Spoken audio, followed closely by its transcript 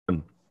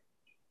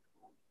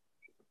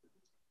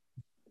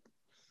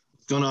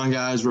What's going on,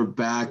 guys? We're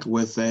back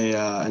with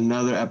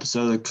another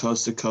episode of the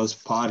Coast to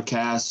Coast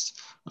podcast.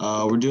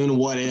 We're doing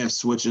what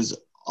ifs, which is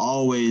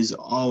always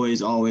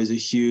a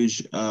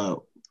huge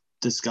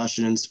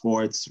discussion in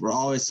sports. We're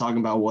always talking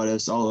about what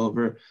ifs all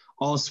over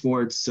all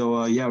sports.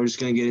 So yeah, we're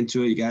just gonna get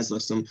into it. You guys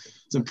left some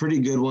pretty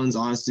good ones.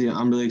 Honestly,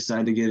 I'm really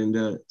excited to get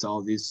into all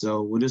of these.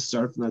 So we'll just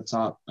start from the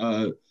top.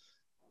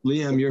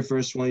 Liam, your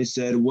first one. You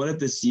said, "What if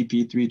the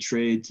CP3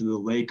 trade to the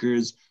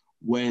Lakers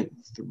went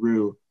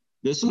through?"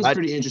 This one's I,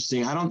 pretty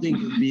interesting. I don't think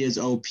it'd be as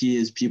OP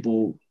as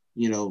people,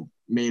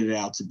 made it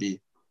out to be.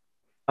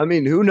 I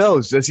mean, who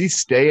knows? Does he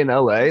stay in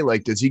LA?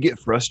 Like, does he get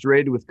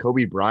frustrated with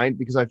Kobe Bryant?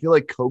 Because I feel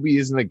like Kobe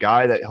isn't a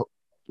guy that,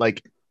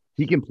 like,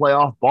 he can play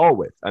off ball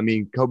with. I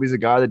mean, Kobe's a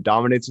guy that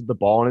dominates with the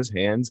ball in his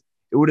hands.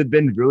 It would have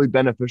been really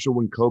beneficial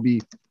when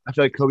Kobe, I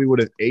feel like Kobe would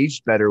have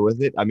aged better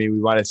with it. I mean, we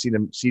might have seen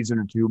a season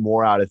or two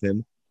more out of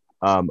him.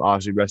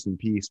 Obviously, rest in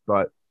peace.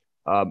 But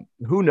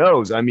who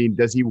knows? I mean,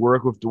 does he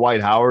work with Dwight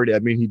Howard? I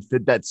mean, he'd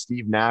fit that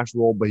Steve Nash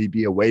role, but he'd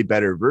be a way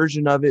better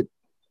version of it.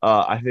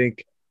 I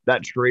think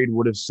that trade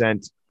would have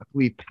sent, I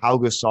believe Pau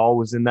Gasol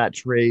was in that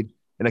trade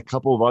and a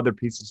couple of other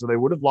pieces. So they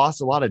would have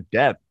lost a lot of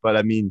depth. But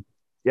I mean,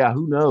 yeah,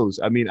 who knows?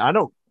 I mean,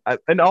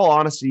 in all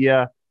honesty,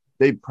 yeah,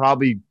 they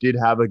probably did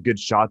have a good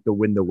shot to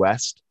win the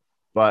West,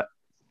 but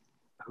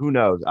who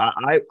knows?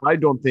 I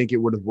don't think it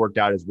would have worked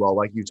out as well.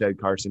 Like you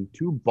said, Carson,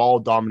 two ball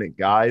dominant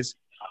guys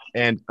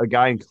and a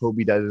guy in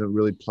Kobe that doesn't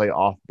really play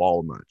off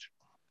ball much.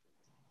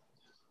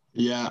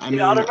 Yeah, I Yeah, I mean,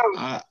 don't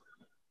know.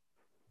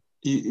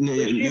 We've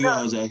you seen go,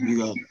 Jose. You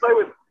go. CP play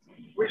with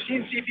we've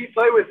seen CP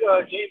play with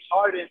James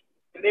Harden,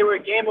 and they were a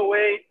game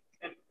away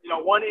and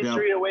one Yeah.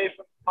 injury away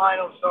from the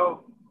finals.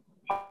 So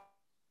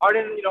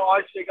Harden,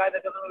 obviously a guy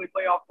that doesn't really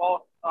play off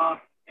ball, and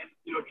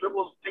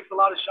dribbles, takes a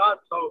lot of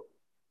shots. So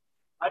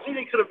I think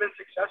they could have been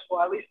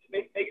successful, at least to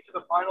make it to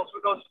the finals.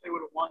 Who knows if they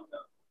would have won though.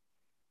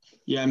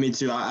 Yeah, me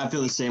too. I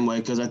feel the same way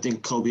because I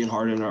think Kobe and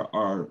Harden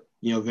are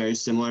very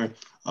similar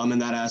in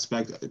that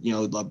aspect.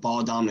 The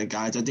ball dominant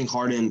guys. I think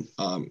Harden,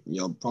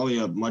 probably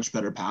a much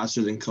better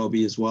passer than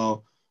Kobe as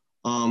well.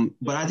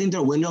 But I think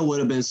their window would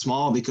have been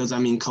small because I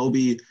mean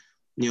Kobe,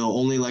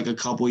 only like a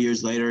couple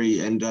years later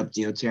he ended up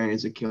tearing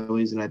his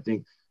Achilles, and I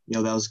think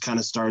that was kind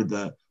of started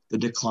the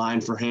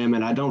decline for him.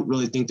 And I don't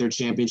really think their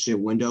championship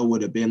window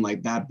would have been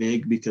like that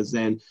big because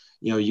then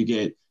you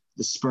get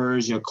the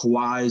Spurs,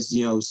 Kawhi's,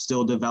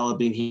 still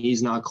developing.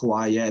 He's not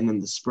Kawhi yet, and then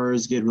the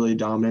Spurs get really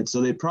dominant.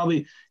 So they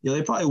probably,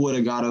 they probably would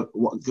have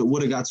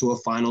got to a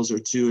finals or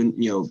two, and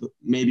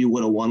maybe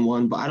would have won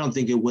one. But I don't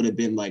think it would have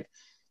been like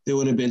there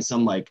would have been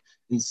some like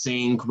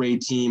insane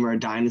great team or a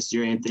dynasty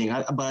or anything.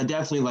 But I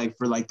definitely like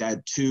for like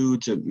that 2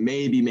 to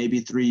maybe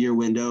 3 year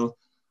window,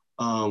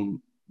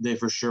 they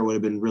for sure would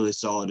have been really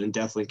solid and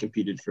definitely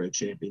competed for a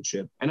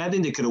championship. And I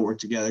think they could have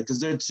worked together because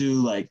they're two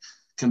like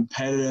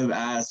competitive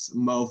ass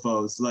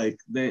mofos. Like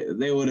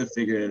they would have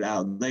figured it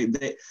out. They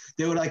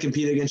would like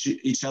compete against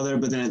each other,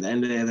 but then at the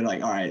end of the day, they're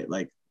like, all right,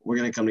 like we're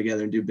gonna come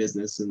together and do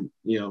business and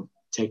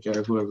take care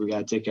of whoever we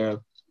gotta take care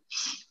of.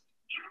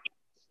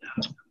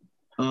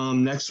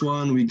 Next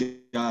one we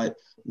got.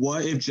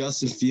 What if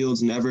Justin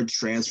Fields never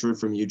transferred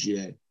from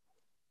UGA?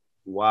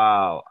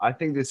 Wow. I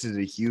think this is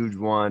a huge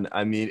one.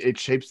 I mean, it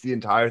shapes the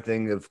entire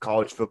thing of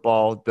college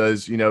football.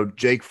 Does,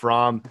 Jake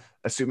Fromm,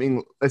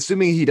 assuming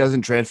he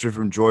doesn't transfer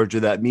from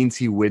Georgia, that means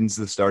he wins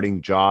the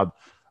starting job.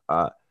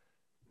 What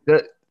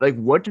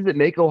does it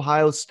make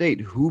Ohio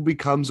State? Who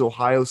becomes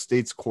Ohio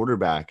State's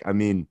quarterback? I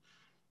mean,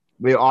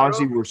 they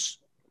honestly were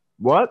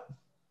what?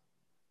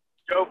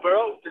 Joe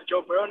Burrow? Does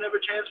Joe Burrow never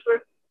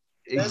transfer?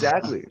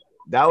 Exactly.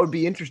 That would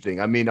be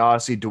interesting. I mean,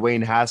 honestly,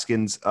 Dwayne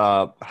Haskins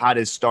had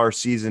his star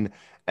season,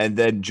 and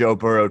then Joe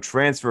Burrow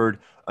transferred,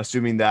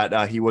 assuming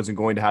that he wasn't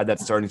going to have that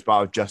starting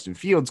spot with Justin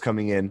Fields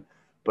coming in.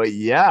 But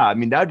yeah, I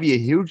mean, that'd be a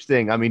huge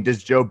thing. I mean,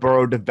 does Joe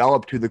Burrow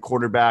develop to the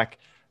quarterback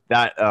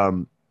that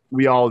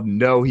we all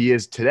know he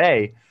is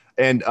today?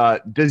 And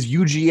does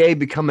UGA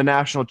become a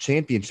national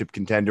championship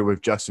contender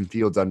with Justin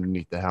Fields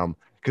underneath the helm?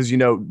 Because,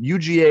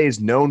 UGA is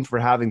known for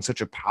having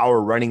such a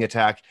power running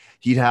attack.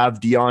 He'd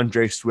have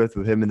DeAndre Swift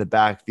with him in the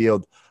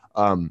backfield.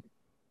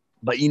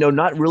 But,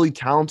 not really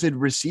talented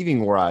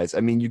receiving wise.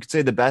 I mean, you could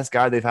say the best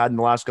guy they've had in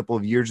the last couple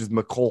of years is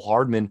McCole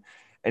Hardman,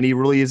 and he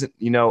really isn't,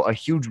 a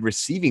huge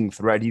receiving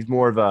threat. He's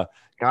more of a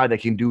guy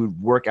that can do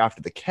work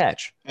after the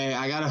catch. Hey,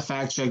 I got to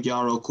fact check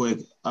y'all real quick.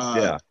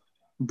 Yeah.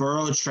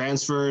 Burrow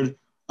transferred,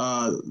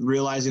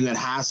 realizing that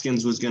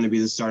Haskins was going to be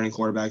the starting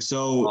quarterback.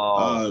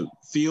 So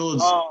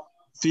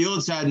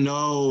Fields had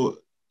no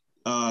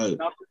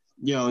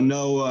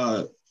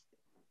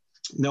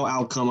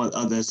outcome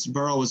of this.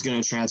 Burrow was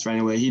going to transfer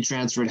anyway. He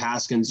transferred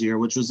Haskins' year,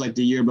 which was like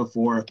the year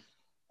before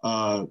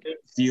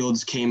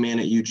Fields came in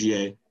at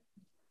UGA.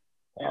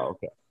 Oh,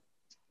 okay.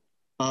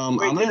 I'm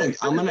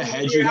gonna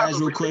hedge you guys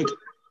real quick.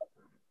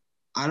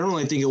 I don't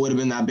really think it would have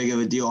been that big of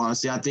a deal,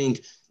 honestly. I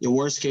think the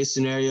worst case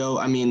scenario,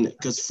 I mean,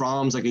 because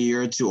Fromm's like a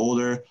year or two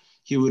older,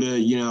 he would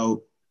have,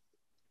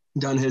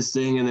 done his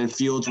thing, and then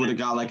Fields would have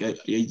got like a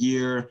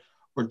year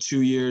or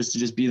 2 years to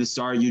just be the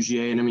star at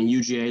UGA. And I mean,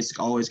 UGA's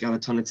always got a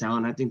ton of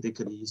talent. I think they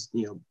could have used,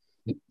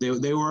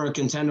 they were a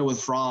contender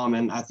with Fromm,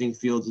 and I think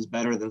Fields is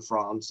better than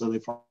Fromm, so they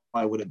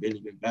probably would have been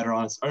even better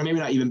on it, or maybe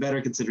not even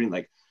better considering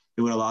like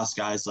they would have lost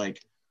guys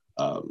like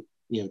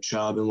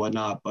Chubb and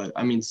whatnot. But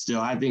I mean,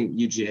 still, I think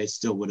UGA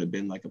still would have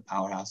been like a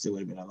powerhouse. They would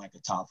have been like a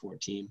top 4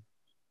 team.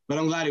 But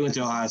I'm glad he went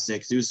to Ohio State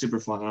because he was super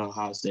fun on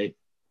Ohio State.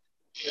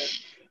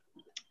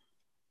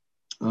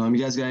 Yeah. You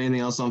guys got anything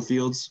else on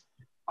Fields?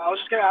 I was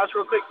just gonna ask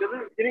real quick.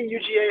 Didn't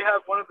UGA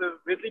have one of the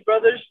Ridley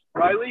brothers,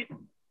 Riley?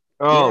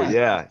 Oh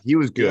yeah, he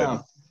was good.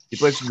 Yeah. He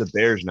plays for the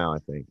Bears now, I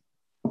think.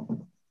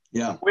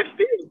 Yeah. With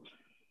Fields.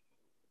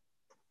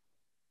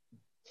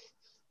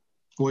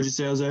 What'd you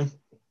say, Jose? He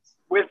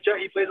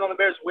plays on the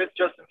Bears with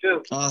Justin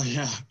Fields. Oh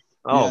yeah.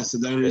 Oh, yeah. So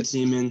they're the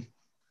team in.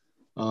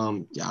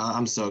 Yeah,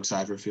 I'm so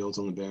excited for Fields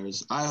on the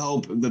Bears. I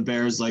hope the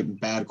Bears like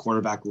bad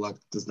quarterback luck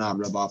does not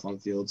rub off on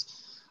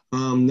Fields.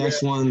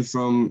 Next one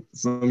from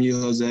you,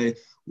 Jose.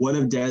 What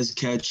if the Dez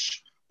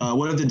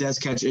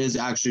catch is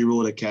actually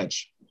ruled a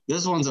catch?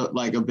 This one's a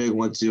big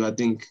one too. I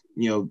think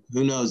who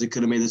knows? It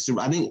could have made the Super.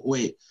 I think.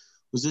 Wait,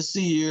 was this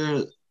the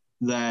year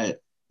that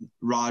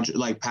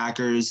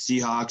Packers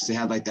Seahawks they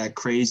had like that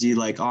crazy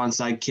like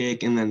onside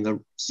kick and then the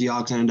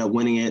Seahawks ended up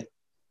winning it?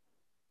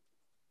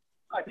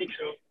 I think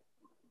so.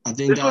 I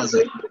think this was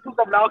the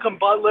Malcolm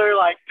Butler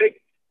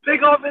pick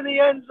off in the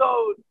end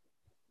zone.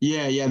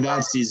 Yeah,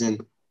 that season.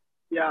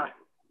 Yeah.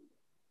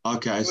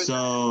 Okay,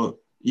 so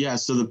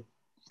the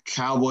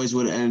Cowboys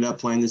would have ended up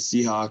playing the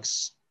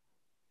Seahawks.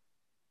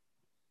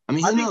 I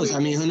mean, who knows?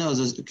 Who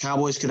knows? The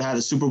Cowboys could have had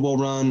a Super Bowl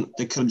run.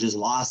 They could have just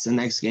lost the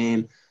next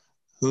game.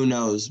 Who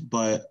knows?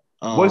 But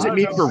what does it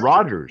mean for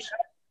Rodgers?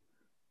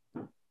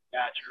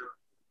 Yeah,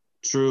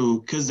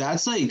 true. Because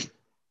that's he's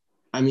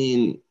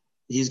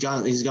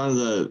gone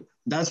to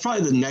that's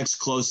probably the next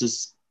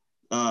closest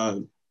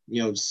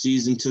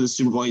season to the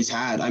Super Bowl he's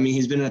had. I mean,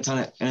 he's been in a ton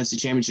of NFC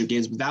Championship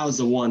games, but that was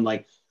the one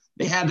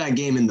they had that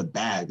game in the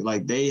bag.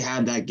 Like they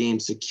had that game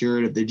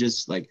secured if they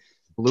just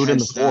blew it in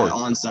the fourth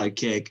onside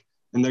kick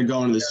and they're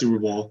going to the Super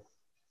Bowl.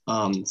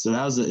 So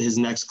that was his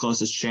next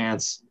closest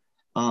chance.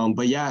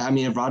 But yeah, I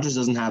mean, if Rodgers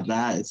doesn't have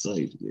that, it's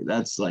it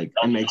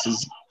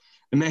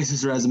makes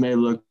his resume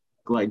look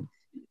like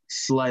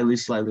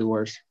slightly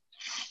worse.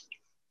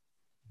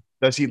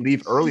 Does he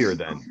leave earlier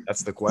then?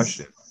 That's the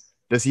question.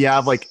 Does he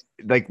have like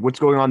what's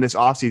going on this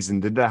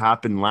offseason? Did that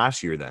happen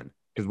last year then?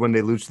 Because when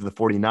they lose to the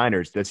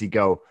 49ers, does he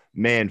go,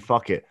 man,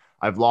 fuck it.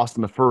 I've lost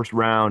in the first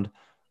round.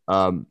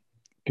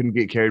 Couldn't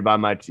get carried by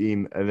my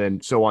team, and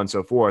then so on and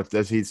so forth.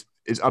 Does his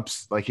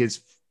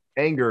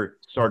anger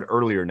start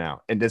earlier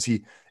now? And is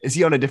he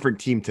on a different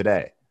team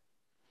today?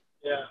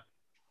 Yeah.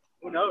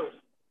 Who knows?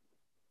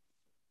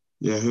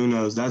 Yeah, who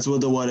knows? That's what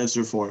the what ifs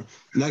are for.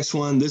 Next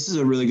one, this is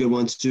a really good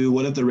one too.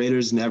 What if the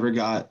Raiders never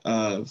got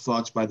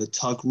fucked by the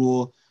tuck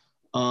rule?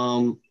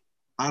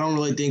 I don't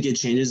really think it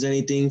changes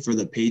anything for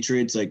the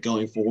Patriots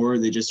going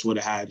forward. They just would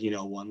have had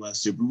one less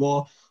Super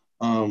Bowl.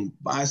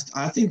 But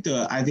I think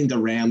the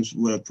Rams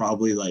would have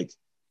probably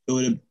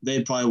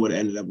they probably would have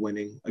ended up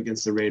winning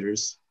against the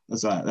Raiders.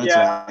 That's what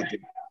I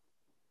think.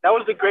 That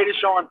was the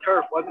greatest show on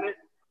turf, wasn't it?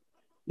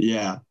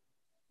 Yeah.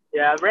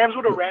 Yeah, Rams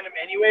would have ran him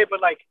anyway, but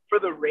for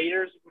the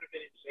Raiders, it would have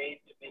been insane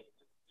to make it to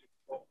the Super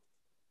Bowl.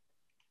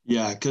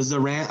 Yeah, because the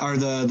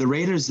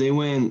Raiders, they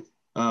went.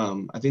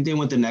 I think they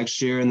went the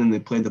next year, and then they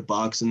played the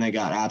Bucs, and they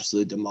got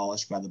absolutely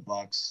demolished by the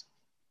Bucs.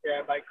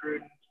 Yeah, by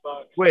Gruden's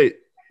Bucs. Wait,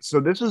 so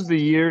this was the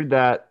year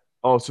that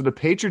so the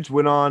Patriots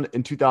went on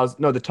in 2000.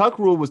 No, the tuck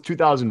rule was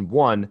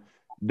 2001.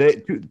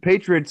 The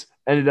Patriots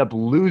ended up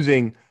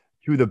losing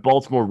to the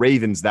Baltimore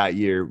Ravens that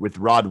year with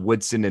Rod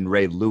Woodson and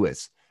Ray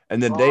Lewis,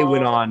 and then they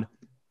went on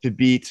to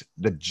beat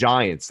the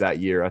Giants that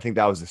year. I think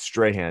that was the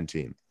Strahan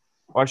team.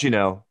 Or actually,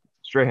 no.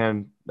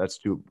 Strahan, that's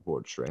too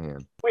forward,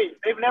 Strahan. Wait,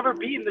 they've never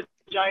beaten the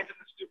Giants in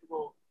the Super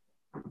Bowl.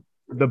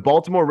 The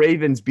Baltimore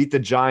Ravens beat the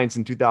Giants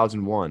in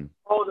 2001.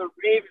 Oh, the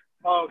Ravens.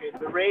 Oh, okay.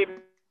 The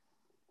Ravens.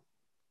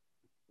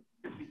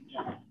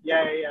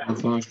 Yeah. I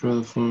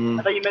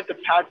thought you meant the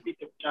Pats beat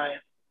the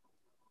Giants.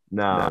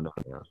 No.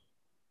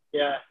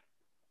 Yeah.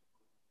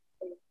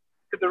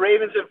 Could the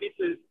Ravens have beat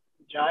the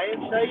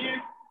Giants that year?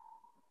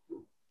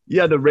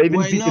 Yeah, the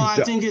Ravens. Wait, no,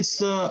 I think it's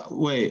the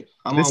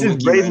This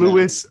is Ray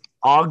Lewis,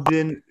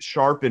 Ogden,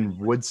 Sharp, and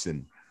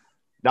Woodson.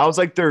 That was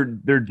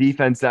their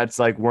defense. That's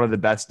one of the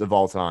best of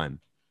all time.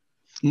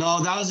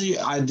 No, that was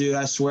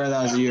I swear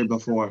that was the year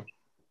before.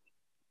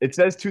 It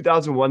says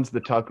 2001's the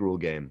tuck rule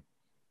game.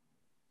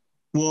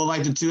 Well,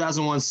 the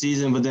 2001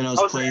 season, but then it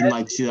was played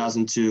in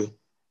 2002.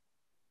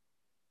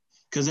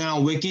 Because then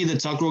on Wiki, the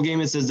tuck rule game,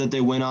 it says that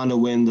they went on to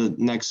win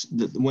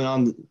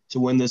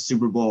the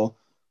Super Bowl.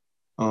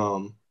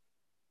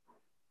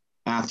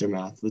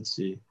 Aftermath. Let's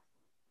see.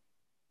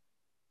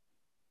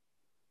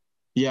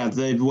 Yeah,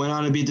 they went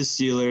on to beat the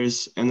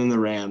Steelers and then the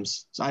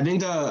Rams. So I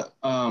think the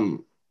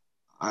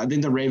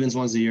Ravens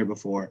one's the year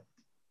before.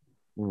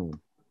 Oh,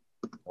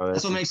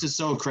 that's what makes it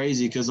so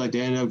crazy because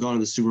they ended up going to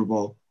the Super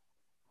Bowl.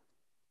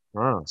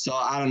 Wow. So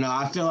I don't know.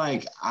 I feel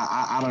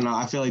I don't know.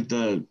 I feel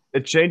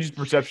it changes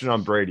perception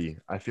on Brady.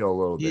 I feel a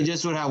little bit. He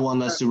just would have one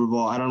less Super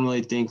Bowl. I don't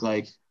really think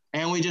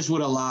And we just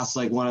would have lost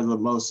like one of the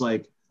most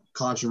like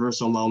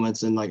controversial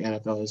moments in like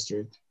NFL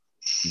history.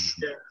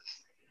 Yeah.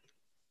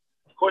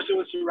 Of course, it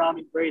was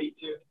surrounding Brady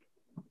too.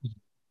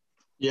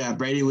 Yeah,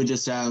 Brady would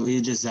just have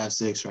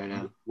 6 right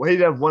now. Well,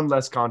 he'd have one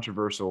less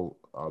controversial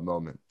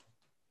moment.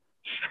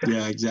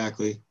 Yeah,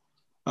 exactly.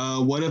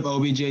 What if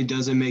OBJ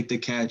doesn't make the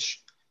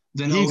catch?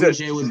 Then He's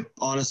OBJ would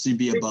honestly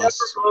be a He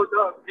bust. never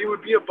blows up. He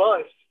would be a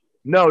bust.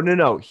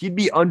 No. He'd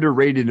be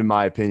underrated in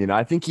my opinion.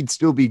 I think he'd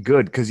still be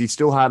good because he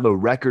still had a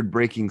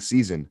record-breaking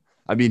season.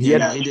 I mean, He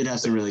did have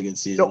some really good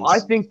seasons. No, I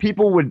think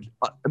people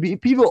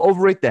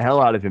overrate the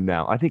hell out of him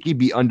now. I think he'd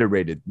be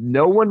underrated.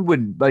 No one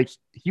would like.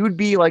 He would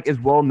be like as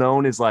well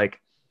known as like.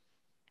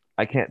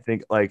 I can't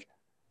think like.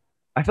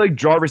 I feel like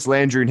Jarvis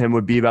Landry and him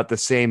would be about the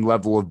same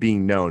level of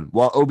being known.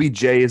 While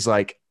OBJ is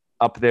like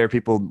up there,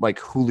 people like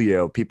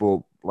Julio,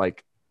 people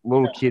like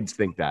little kids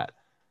think that.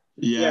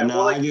 Yeah,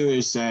 no, I get what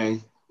you're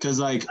saying. Because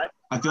like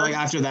I feel like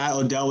after that,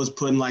 Odell was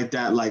put in like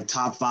that like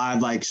top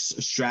 5 like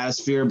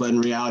stratosphere, but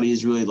in reality,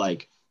 he's really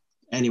like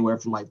anywhere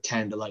from like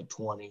 10 to like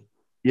 20.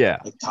 Yeah,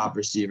 like top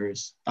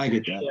receivers. I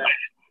get that. Yeah.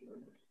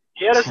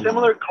 He had a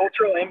similar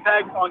cultural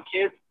impact on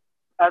kids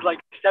as like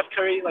Steph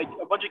Curry. Like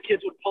a bunch of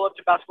kids would pull up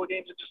to basketball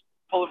games and just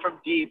pull it from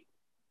deep.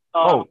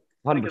 100%.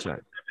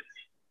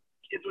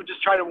 Kids would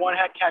just try to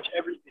one-hand catch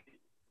everything.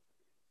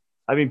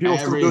 I mean, people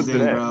still do it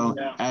today. Bro.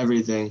 Yeah.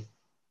 Everything.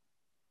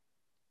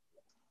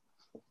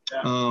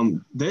 Yeah.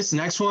 This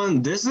next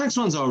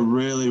one's a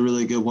really,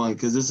 really good one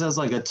because this has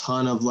like a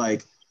ton of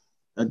like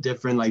a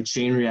different like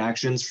chain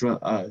reactions from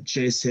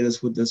Chase hit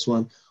us with this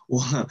one.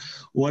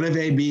 What if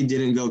AB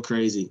didn't go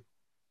crazy?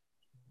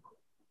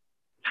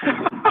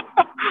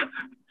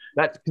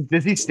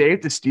 Does he stay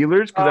with the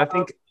Steelers? Because I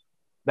think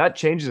that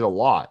changes a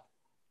lot.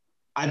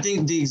 I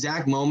think the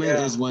exact moment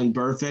is when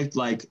Burfict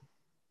like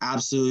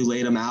absolutely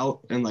laid him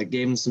out and like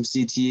gave him some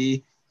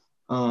CTE.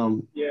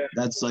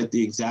 That's like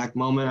the exact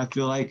moment I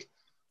feel like.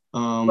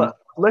 But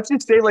let's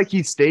just say like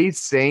he stays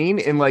sane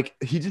and like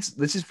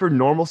this is for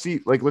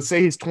normalcy. Like let's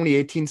say his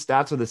 2018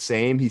 stats are the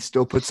same. He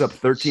still puts up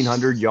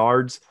 1,300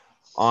 yards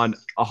on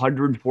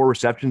 104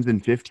 receptions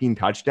and 15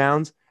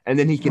 touchdowns. And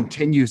then he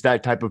continues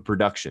that type of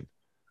production.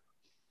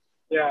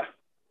 Yeah.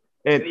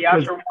 And the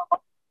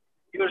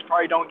Steelers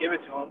probably don't give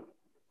it to him.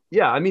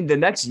 Yeah, I mean, the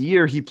next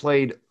year he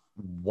played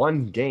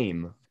one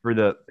game for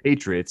the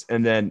Patriots,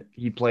 and then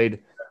he played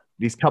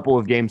these couple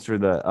of games for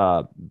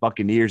the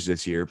Buccaneers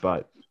this year.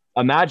 But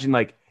imagine,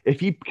 like, if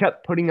he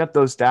kept putting up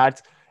those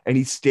stats and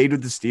he stayed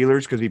with the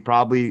Steelers, because he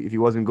probably, if he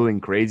wasn't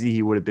going crazy,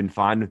 he would have been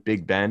fine with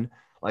Big Ben.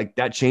 Like,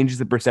 that changes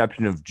the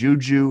perception of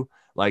Juju.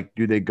 Like,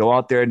 do they go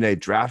out there and they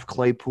draft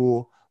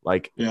Claypool?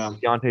 Like,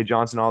 Deontay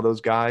Johnson, all those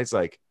guys?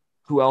 Like,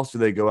 who else do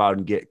they go out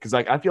and get? Because,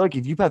 like, I feel like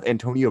if you have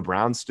Antonio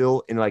Brown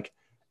still in, like,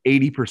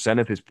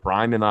 80% of his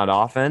prime in that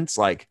offense,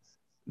 like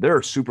they're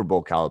a Super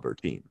Bowl caliber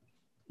team.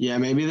 Yeah,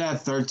 maybe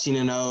that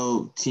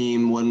 13-0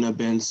 team wouldn't have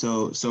been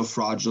so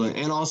fraudulent.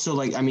 And also,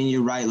 like, I mean,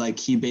 you're right. Like,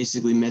 he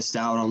basically missed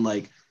out on,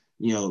 like,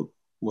 2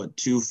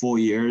 full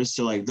years.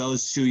 So, like,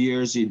 those 2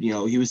 years, he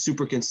was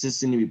super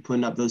consistent to be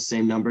putting up those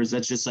same numbers.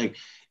 That's just, like,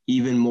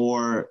 even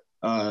more,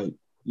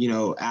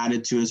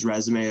 added to his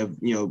resume of,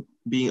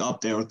 being up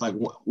there with, like,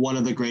 one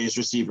of the greatest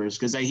receivers.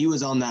 Because he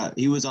was on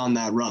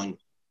that run.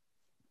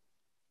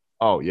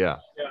 Oh, yeah.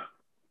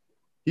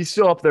 He's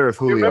still up there with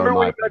Julio. Remember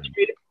when he got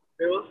traded to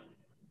the Bills?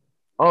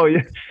 Oh,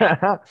 yeah.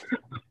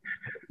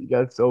 You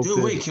got so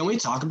Dude, wait, can we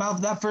talk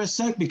about that for a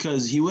sec?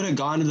 Because he would have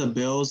gone to the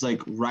Bills,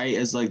 like, right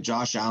as, like,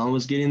 Josh Allen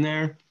was getting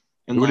there.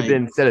 And it would have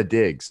been instead of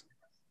Diggs.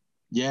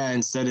 Yeah,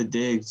 instead of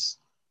Diggs.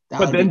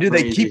 But then do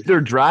they keep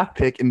their draft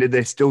pick, and did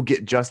they still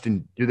get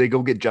Justin? Do they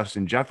go get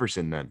Justin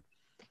Jefferson then?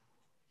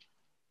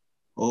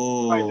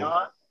 Oh. Why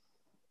not?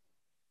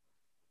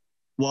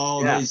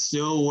 Well, they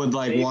still would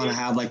like want to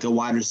have like a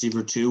wide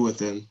receiver 2 with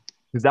him.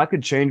 Because that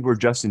could change where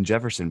Justin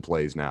Jefferson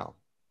plays now.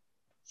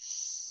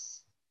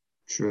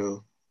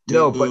 True.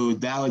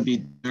 Dude, that would be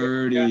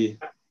dirty.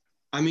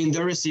 I mean,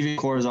 their receiving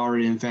core is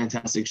already in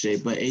fantastic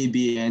shape, but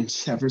AB and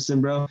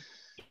Jefferson, bro.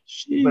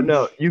 Jeez. But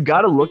no, you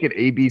got to look at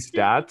AB's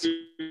stats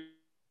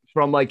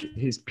from like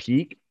his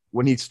peak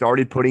when he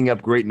started putting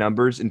up great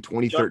numbers in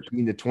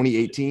 2013 to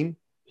 2018.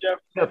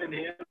 Jefferson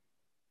him.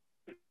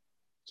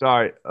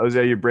 Sorry,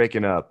 Jose, you're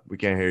breaking up. We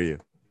can't hear you.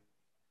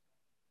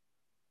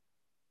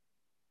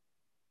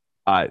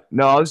 All right.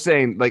 No, I was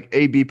saying like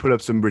AB put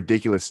up some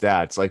ridiculous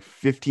stats, like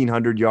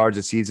 1,500 yards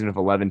a season of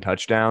 11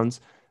 touchdowns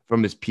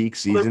from his peak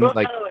season.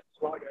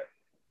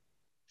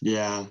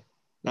 Yeah,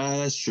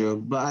 that's true.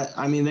 But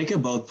I mean, they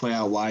could both play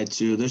out wide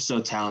too. They're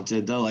so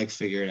talented. They'll like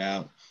figure it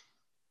out.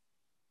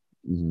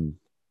 Mm-hmm.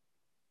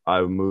 I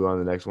will move on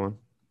to the next one.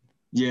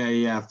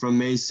 Yeah. From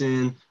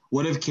Mason,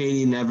 what if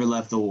Katie never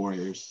left the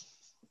Warriors?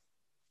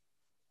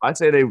 I'd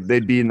say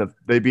they'd be in the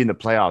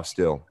playoffs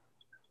still,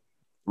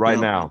 right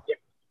now.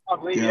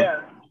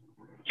 Yeah.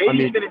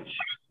 Katie's been in.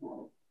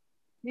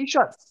 He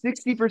shot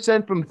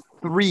 60% from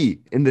 3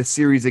 in the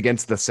series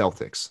against the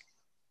Celtics.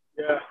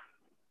 Yeah,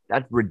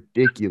 that's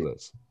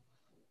ridiculous.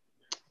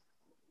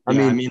 I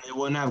mean, they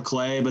wouldn't have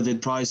Clay, but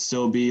they'd probably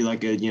still be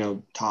like a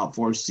top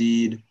 4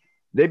 seed.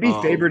 They'd be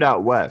favored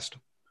out west.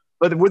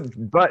 But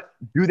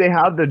do they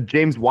have the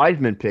James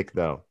Wiseman pick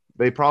though?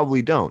 They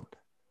probably don't.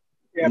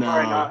 Yeah,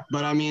 probably No, not.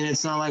 but I mean,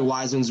 it's not like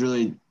Wiseman's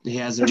really. He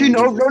hasn't. Actually,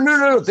 Really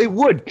no. They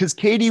would because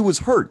KD was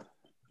hurt.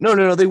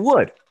 No. They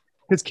would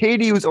because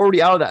KD was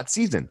already out of that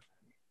season.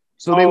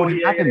 So they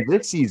would have him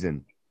this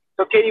season.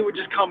 So KD would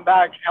just come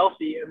back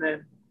healthy, and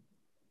then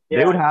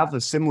they would have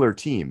a similar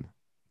team,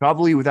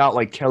 probably without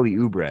like Kelly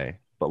Oubre,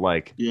 but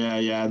like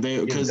yeah.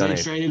 They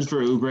traded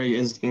for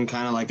Oubre in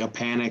kind of like a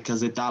panic because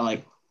they thought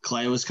like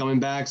Clay was coming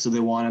back, so they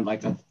wanted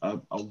like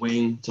a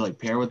wing to like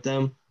pair with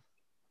them.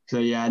 So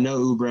yeah, no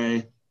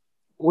Oubre.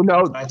 Well,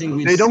 no, I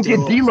think they don't get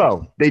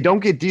D'Lo. They don't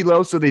get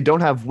D'Lo, so they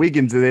don't have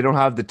Wiggins, and they don't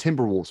have the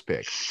Timberwolves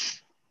pick.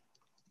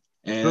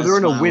 Yeah, so they're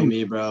in a win,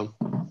 me, bro.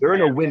 They're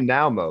in a win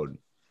now mode.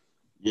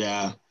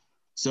 Yeah.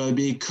 So it'd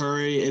be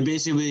Curry. It'd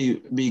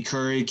basically be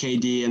Curry,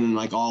 KD, and then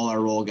like all our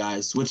role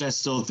guys, which I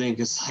still think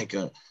is like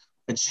a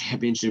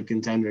championship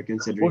contender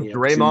considering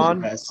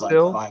Draymond the best,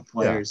 still 5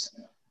 players.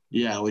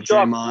 Yeah, with still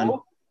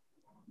Draymond.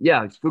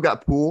 Yeah, you still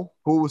got Poole.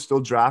 Poole was still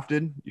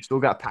drafted. You still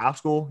got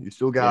Pascal. You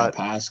still got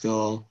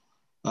Pascal.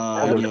 You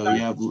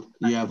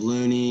have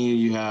Looney.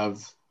 You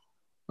have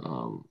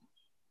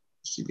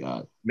you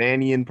got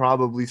Mannion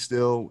probably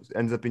still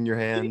ends up in your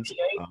hands.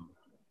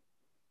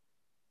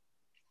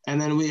 And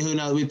then who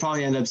knows? We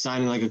probably end up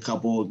signing like a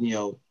couple,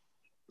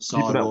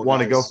 solid people that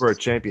want to go for a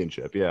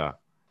championship. Yeah.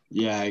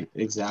 Yeah,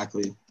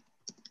 exactly.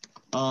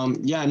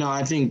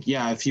 I think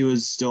if he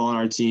was still on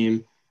our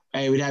team,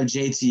 hey, we'd have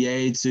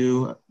JTA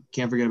too.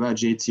 Can't forget about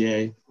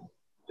JTA.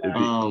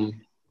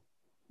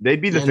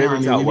 They'd be the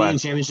favorites out west. We'd be in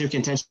championship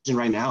contention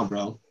right now,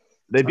 bro.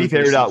 They'd be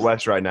favored out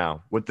west right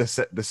now with the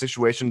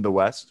situation of the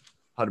West,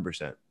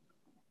 100%.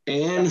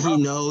 And he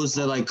knows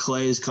that like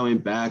Clay is coming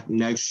back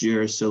next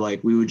year, so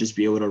like we would just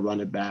be able to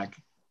run it back.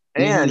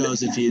 And who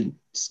knows if he'd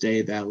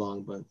stay that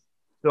long? But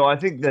so I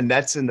think the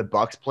Nets and the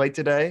Bucks play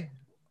today.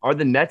 Are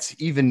the Nets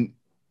even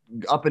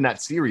up in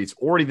that series,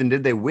 or even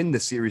did they win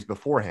the series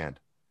beforehand?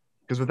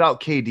 Because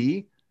without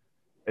KD,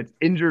 it's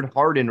injured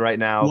Harden right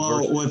now.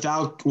 Well,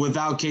 without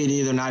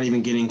KD, they're not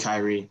even getting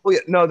Kyrie. Well,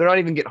 yeah, no, they're not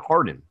even getting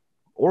Harden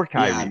or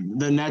Kyrie. Yeah,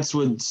 the Nets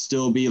would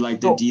still be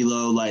like the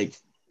D'Lo like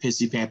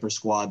pissy pamper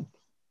squad.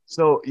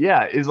 So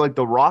yeah, is like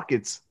the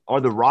Rockets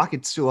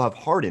still have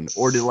Harden,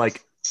 or does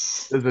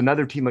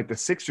another team like the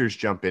Sixers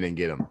jump in and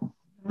get him?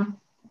 Yeah,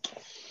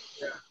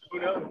 who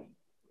knows?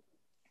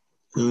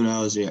 Who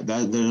knows? Yeah,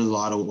 there's a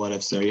lot of what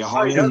ifs there. Yeah,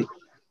 Harden.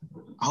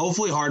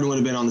 Hopefully, Harden would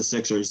have been on the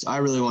Sixers. I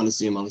really want to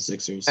see him on the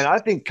Sixers. And I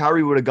think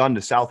Kyrie would have gone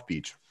to South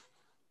Beach.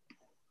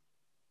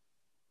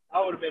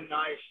 That would have been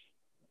nice.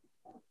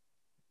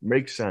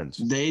 Makes sense.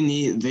 They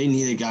need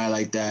a guy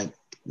like that.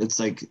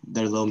 It's like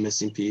their little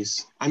missing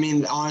piece. I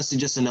mean, honestly,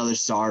 just another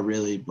star,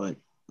 really, but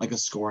like a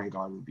scoring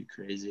guard would be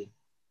crazy.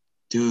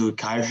 Dude,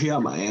 Kyrie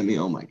on Miami,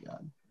 oh my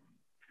God.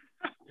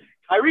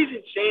 Kyrie's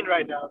insane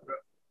right now,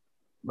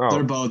 bro.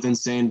 They're both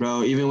insane,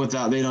 bro. Even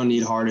without, they don't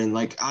need Harden.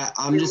 Like,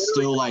 I'm just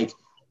still like,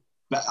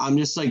 I'm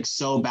just like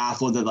so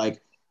baffled that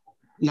like,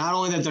 not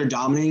only that they're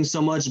dominating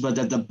so much, but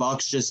that the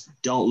Bucks just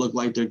don't look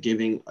like they're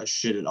giving a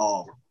shit at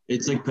all.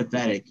 It's like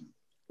pathetic.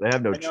 They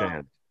have no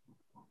chance.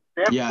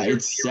 Yeah,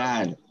 it's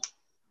sad.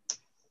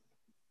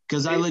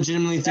 Because I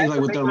legitimately think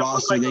like with their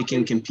roster they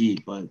can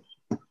compete, but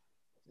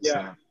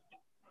yeah,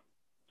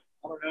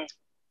 I don't know.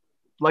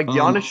 Like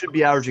Giannis should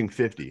be averaging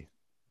 50.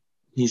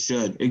 He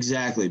should,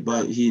 exactly,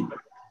 but he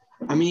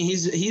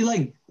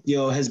like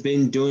has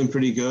been doing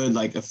pretty good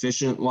like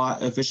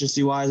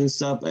efficiency wise and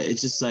stuff. But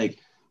it's just like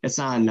it's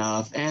not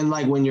enough, and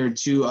like when your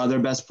 2 other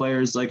best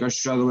players like are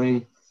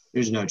struggling,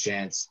 there's no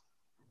chance.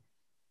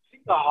 I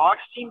think the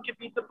Hawks team could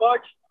beat the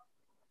Bucks.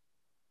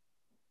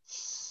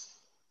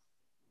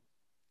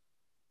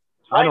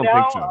 I don't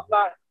think so. I'm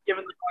not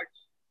giving the Bucks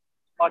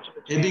much of a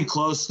chance. It'd be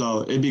close,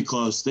 though. It'd be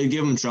close. They'd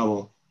give him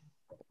trouble.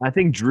 I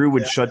think Drew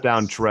would shut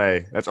down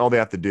Trey. That's all they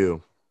have to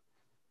do.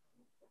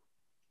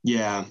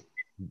 Yeah.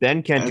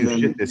 Ben can't do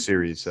shit this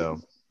series,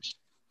 so.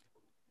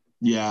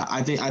 Yeah,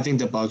 I think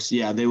the Bucks,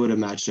 they would have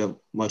matched up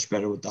much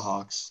better with the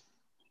Hawks.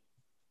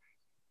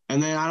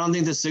 And then I don't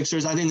think the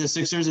Sixers. I think the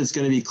Sixers, it's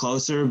going to be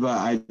closer,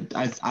 but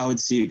I would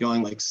see it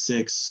going like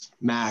 6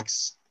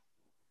 max.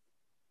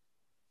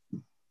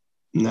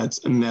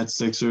 Nets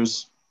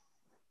Sixers.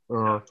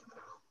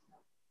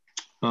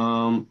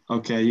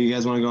 Okay, you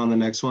guys want to go on the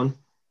next one?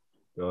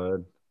 Go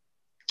ahead.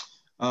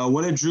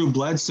 What if Drew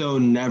Bledsoe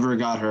never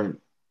got hurt?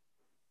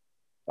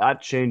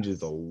 That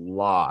changes a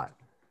lot.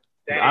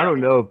 Damn. I don't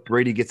know if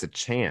Brady gets a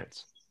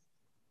chance.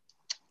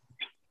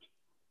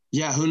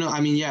 Yeah, who knows? I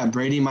mean,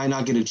 Brady might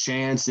not get a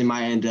chance. They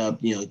might end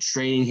up,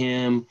 trading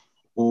him,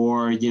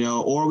 or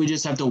we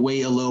just have to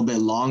wait a little bit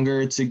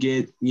longer to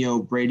get,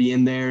 Brady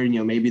in there.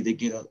 Maybe they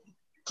get a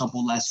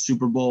couple less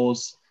Super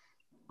Bowls.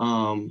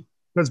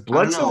 Because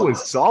Bledsoe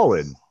was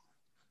solid.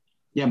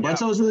 Yeah,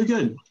 Bledsoe was really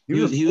good.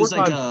 He was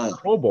like a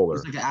Pro Bowler.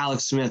 He was like an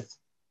Alex Smith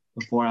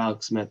before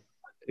Alex Smith.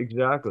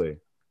 Exactly.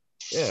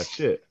 Yeah,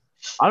 shit.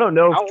 I don't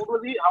know. How old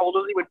was he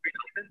when Brady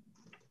came in?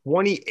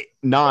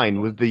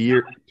 29 was the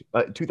year.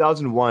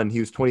 2001. He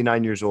was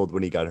 29 years old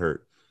when he got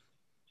hurt.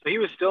 So he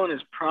was still in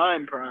his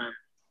prime.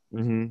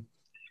 Mm-hmm.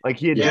 Like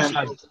he had Yeah. just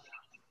had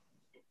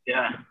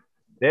Yeah.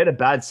 they had a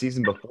bad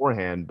season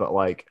beforehand, but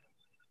like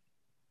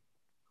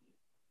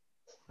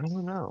I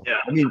don't know. Yeah.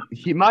 I mean,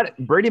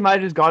 Brady might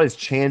have just got his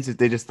chance if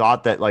they just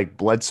thought that like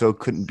Bledsoe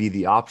couldn't be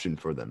the option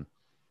for them.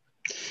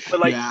 But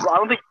like, Yeah. I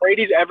don't think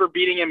Brady's ever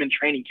beating him in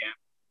training camp.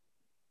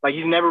 Like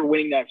he's never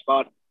winning that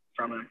spot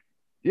from him.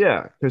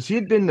 Yeah, because he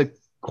had been the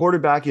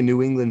quarterback in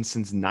New England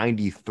since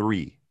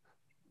 '93.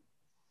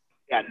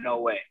 Yeah, no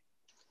way.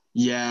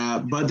 Yeah,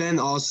 but then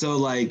also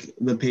like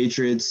the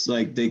Patriots,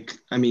 like they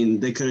could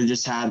have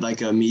just had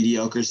like a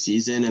mediocre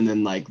season, and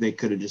then like they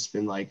could have just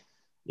been like,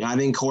 yeah, I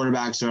think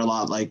quarterbacks are a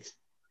lot like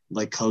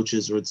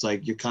coaches, where it's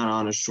like you're kind of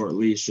on a short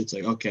leash. It's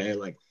like, okay,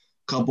 like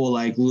a couple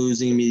like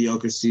losing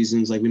mediocre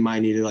seasons, like we might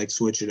need to like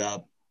switch it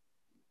up.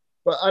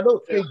 But I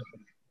don't think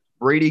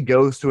Brady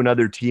goes to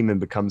another team and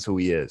becomes who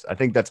he is. I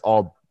think that's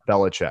all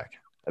Belichick.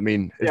 I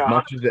mean, as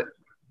much as it,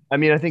 I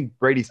mean, I think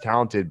Brady's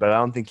talented, but I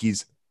don't think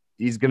he's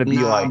gonna be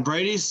like.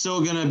 Brady's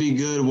still gonna be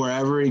good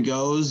wherever he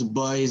goes,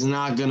 but he's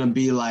not gonna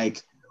be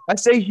like. I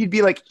say he'd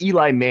be like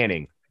Eli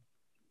Manning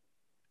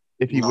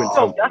if he went.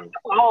 No, that's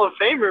a Hall of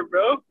Famer,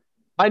 bro.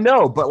 I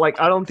know, but like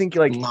I don't think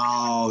like.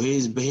 No,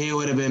 he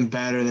would have been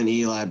better than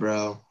Eli,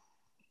 bro.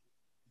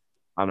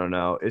 I don't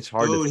know. It's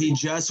hard. Dude, he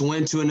just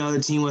went to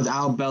another team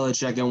without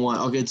Belichick and won.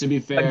 Okay, to be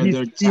fair,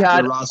 he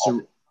had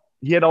roster.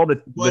 He had all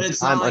the. But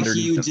it's not like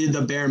he did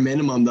the bare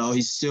minimum though.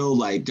 He still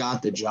like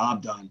got the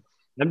job done.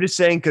 I'm just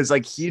saying because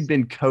like he'd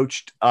been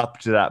coached up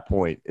to that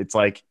point. It's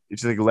like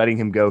letting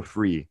him go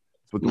free.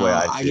 That's the way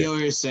I get what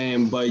you're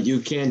saying, but you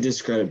can't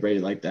discredit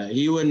Brady like that.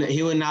 He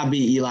would not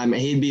be Eli.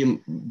 He'd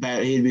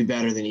be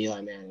better than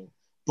Eli Manning.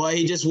 But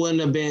he just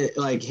wouldn't have been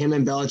like him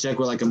and Belichick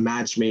were like a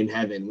match made in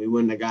heaven. We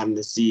wouldn't have gotten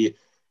to see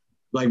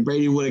like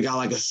Brady would have got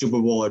like a Super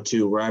Bowl or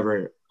two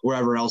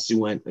wherever else he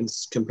went, and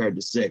compared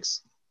to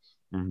 6.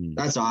 Mm-hmm.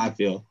 That's how I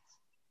feel.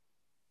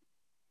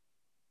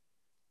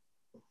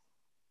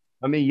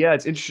 I mean, yeah,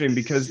 it's interesting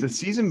because the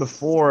season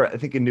before, I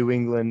think in New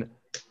England,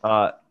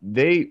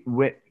 they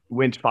went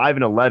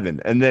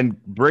 5-11, and then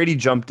Brady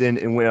jumped in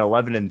and went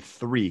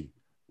 11-3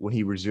 when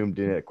he resumed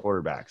in at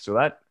quarterback. So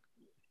that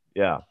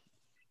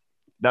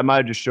might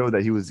have just showed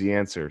that he was the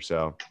answer.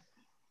 So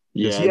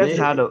he hasn't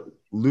had a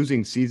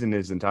losing season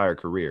his entire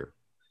career.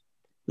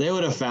 They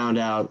would have found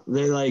out.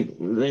 They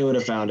would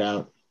have found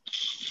out.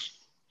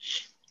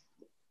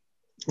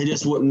 It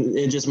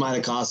just might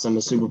have cost them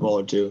a Super Bowl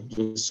or two,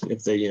 just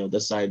if they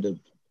decide to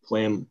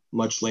play him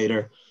much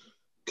later,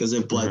 because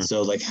if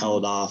Bledsoe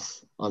held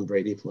off on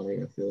Brady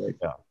playing, I feel like.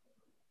 Yeah.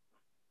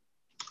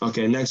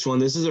 Okay, next one.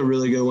 This is a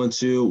really good one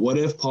too. What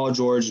if Paul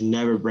George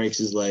never breaks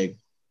his leg?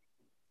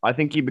 I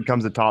think he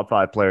becomes a top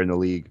 5 player in the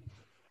league.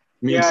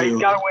 Me too.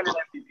 He's got to win an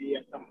MVP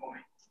at some point.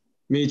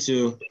 Me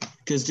too,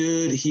 because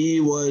dude,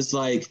 he was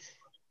like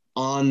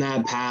on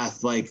that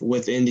path, like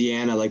with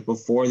Indiana, like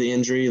before the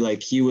injury,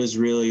 like he was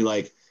really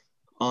like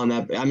on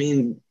that. I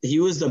mean, he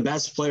was the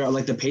best player.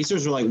 Like the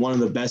Pacers were like one of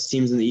the best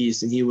teams in the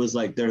East, and he was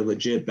like their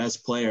legit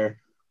best player.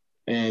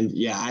 And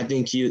yeah, I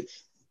think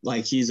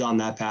he's on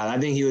that path. I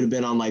think he would have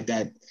been on like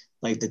that,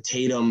 like the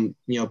Tatum,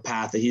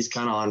 path that he's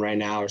kind of on right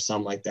now or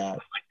something like that.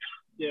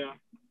 Yeah.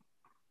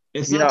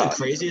 It's not the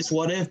craziest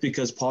what if,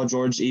 because Paul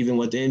George, even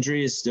with the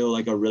injury, is still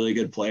like a really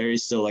good player.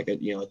 He's still like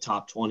a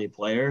top 20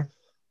 player.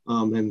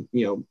 And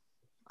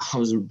I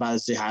was about to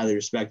say highly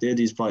respected.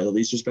 He's probably the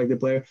least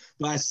respected player.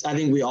 But I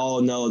think we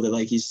all know that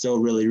like he's still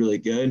really, really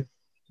good.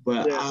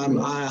 But I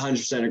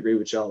 100% agree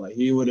with y'all. Like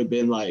he would have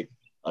been like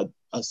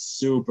a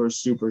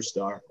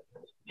superstar.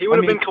 He would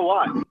have been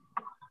Kawhi.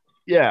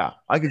 Yeah,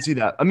 I can see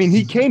that. I mean,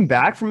 he came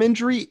back from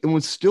injury and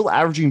was still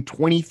averaging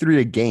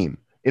 23 a game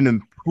and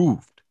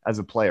improved as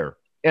a player.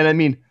 And I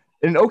mean,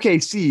 in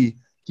OKC,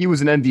 he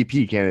was an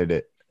MVP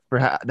candidate for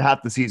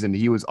half the season.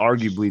 He was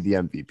arguably the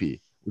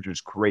MVP, which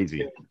was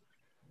crazy.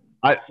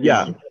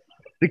 To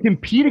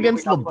compete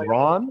against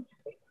LeBron,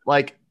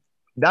 like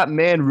that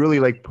man really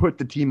like put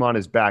the team on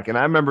his back. And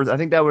I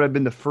think that would have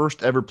been the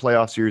first ever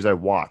playoff series I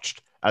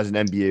watched as an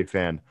NBA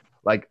fan.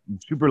 Like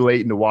super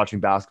late into watching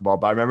basketball,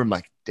 but I remember I'm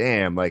like,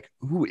 damn, like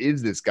who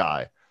is this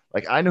guy?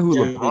 Like I know who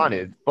LeBron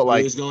is, but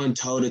like he was going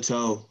toe to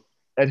toe,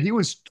 and he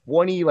was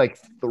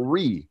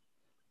 23.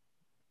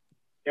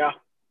 Yeah.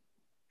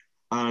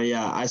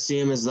 I see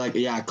him as like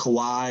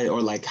Kawhi,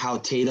 or like how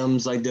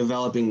Tatum's like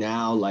developing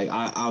now. Like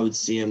I would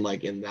see him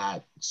like in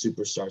that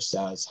superstar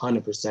status,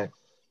 100%.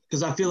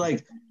 Because I feel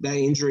like that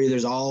injury,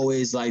 there's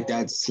always like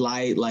that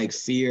slight like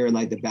fear in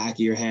like the back of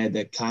your head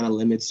that kind of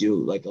limits you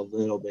like a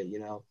little bit,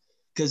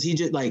 Because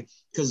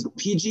because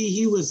PG,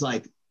 he was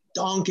like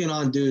dunking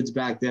on dudes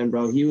back then,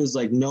 bro. He was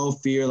like no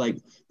fear, like.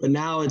 But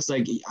now it's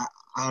like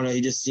I don't know.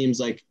 He just seems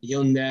like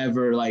he'll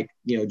never like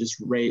just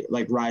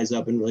rise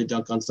up and really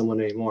dunk on someone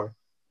anymore.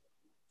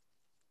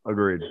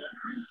 Agreed.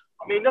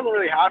 I mean, he doesn't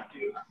really have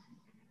to.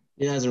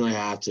 He doesn't really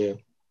have to.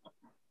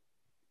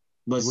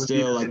 But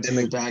still, like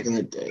back in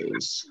the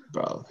days,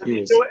 bro. Does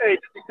he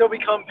still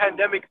become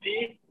Pandemic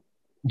P?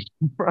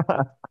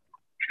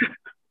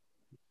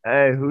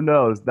 Hey, who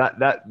knows?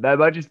 That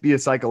might just be a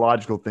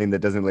psychological thing that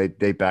doesn't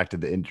date back to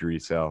the injury.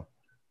 So,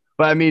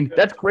 but I mean,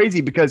 that's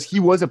crazy because he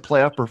was a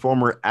playoff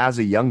performer as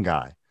a young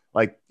guy.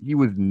 Like he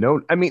was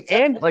known. I mean,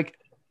 and like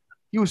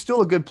he was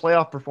still a good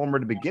playoff performer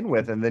to begin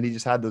with, and then he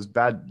just had those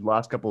bad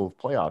last couple of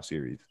playoff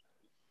series.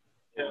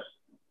 Yeah.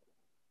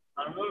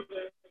 I don't know.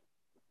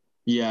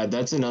 Yeah,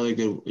 that's another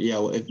good.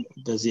 Yeah, if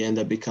does he end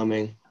up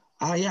becoming?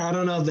 Yeah, I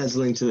don't know if that's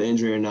linked to the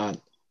injury or not.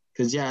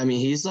 Because yeah, I mean,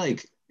 he's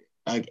like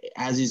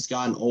as he's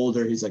gotten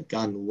older, he's like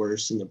gotten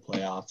worse in the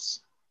playoffs.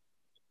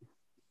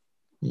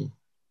 Hmm.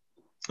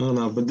 I don't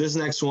know, but this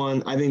next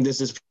one, I think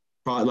this is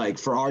probably like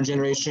for our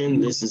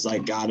generation, this is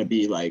like got to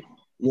be like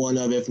one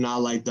of, if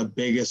not like the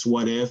biggest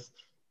what if.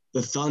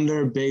 The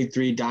Thunder Big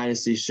Three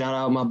Dynasty. Shout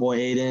out my boy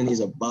Aiden.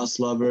 He's a bus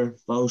lover,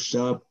 foshed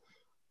up.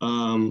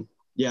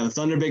 Yeah, the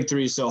Thunder Big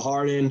Three. So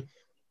Harden,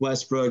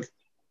 Westbrook,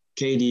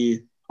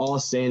 KD, all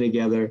staying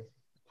together.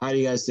 How do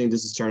you guys think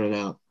this is turning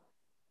out?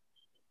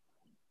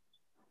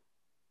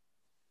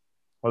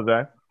 Jose?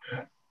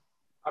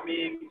 I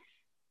mean,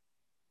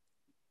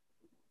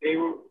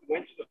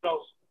 went to the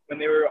finals when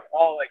they were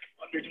all like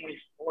under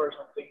 24 or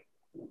something.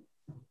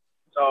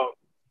 So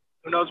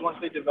who knows once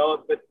they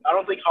develop? But I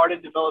don't think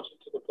Harden develops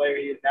into the player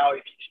he is now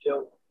if he's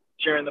still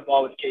sharing the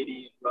ball with KD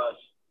and Russ.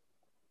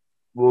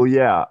 Well,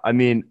 yeah. I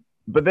mean,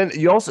 but then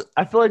you also,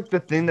 I feel like the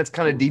thing that's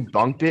kind of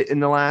debunked it in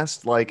the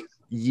last like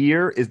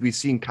year is we've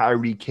seen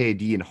Kyrie,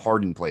 KD, and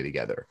Harden play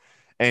together.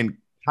 And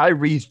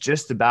Kyrie's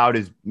just about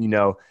as,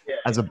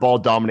 as a ball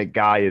dominant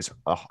guy as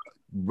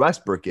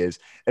Westbrook is.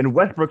 And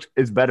Westbrook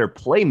is better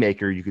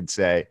playmaker, you could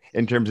say,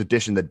 in terms of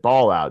dishing the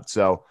ball out.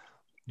 So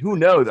who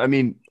knows? I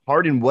mean,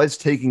 Harden was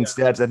taking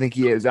steps. I think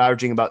he was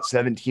averaging about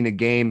 17 a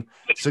game,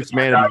 sixth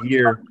man of the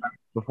year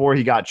before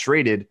he got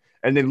traded.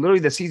 And then literally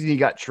the season he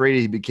got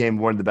traded, he became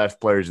one of the best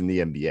players in the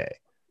NBA.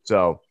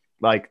 So,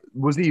 like,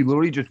 was he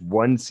literally just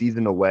one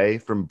season away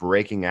from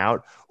breaking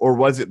out? Or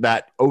was it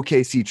that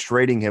OKC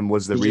trading him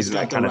was the He reason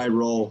just got the right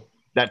role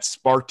that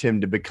sparked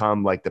him to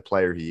become like the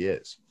player he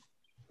is?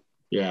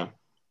 Yeah.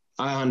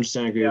 I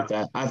 100% agree with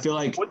that. I feel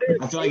like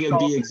it'd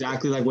be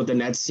exactly like what the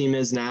Nets team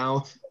is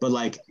now, but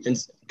like in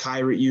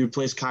Kyrie, you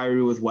replace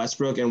Kyrie with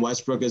Westbrook, and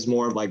Westbrook is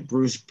more of like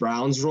Bruce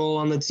Brown's role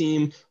on the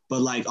team,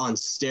 but like on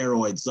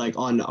steroids, like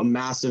on a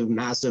massive,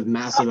 massive,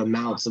 massive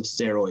amounts of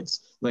steroids.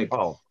 Like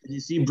you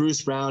see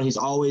Bruce Brown, he's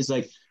always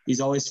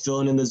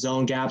filling in the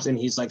zone gaps, and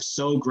he's like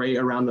so great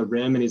around the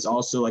rim, and he's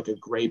also like a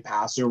great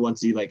passer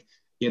once he like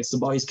gets the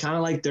ball. He's kind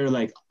of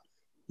like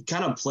he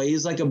kind of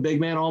plays like a big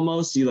man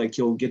almost.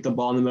 He'll get the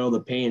ball in the middle of the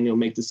paint and he'll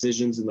make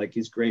decisions, and like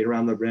he's great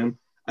around the rim.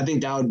 I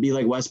think that would be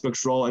like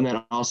Westbrook's role, and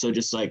then also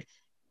just like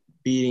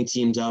beating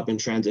teams up in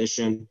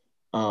transition.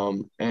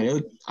 And I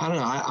don't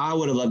know. I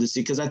would have loved to see,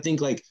 because I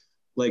think like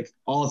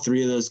all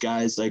three of those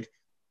guys, like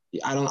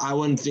I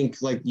wouldn't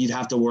think like you'd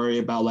have to worry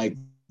about like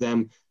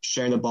them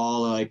sharing the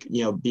ball, or like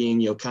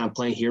being kind of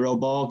playing hero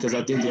ball, because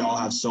I think they all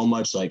have so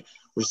much like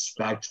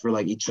respect for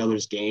like each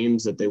other's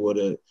games that they would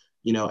have.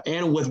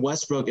 And with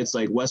Westbrook, it's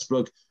like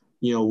Westbrook,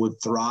 would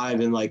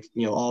thrive in like,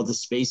 all the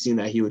spacing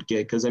that he would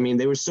get. Cause I mean,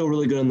 they were still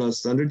really good on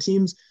those Thunder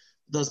teams.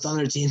 Those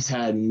Thunder teams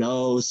had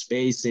no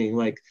spacing.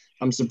 Like,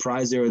 I'm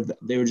surprised they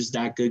were just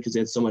that good because they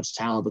had so much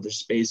talent, but their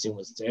spacing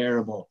was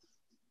terrible.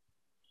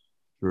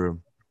 True.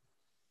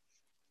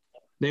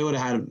 They would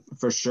have had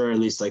for sure at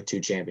least like 2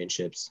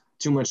 championships.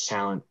 Too much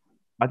talent.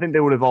 I think they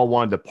would have all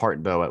wanted to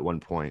part though at one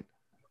point.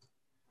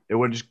 It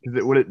would just because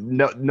it would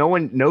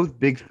no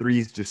big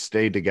threes just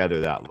stayed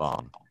together that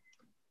long.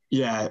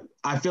 Yeah,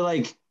 I feel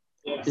like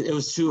it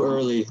was too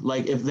early.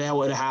 Like if that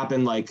would have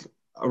happened like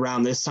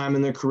around this time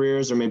in their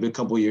careers, or maybe a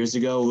couple years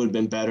ago, it would have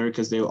been better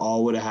because they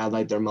all would have had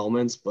like their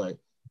moments. But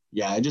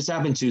yeah, it just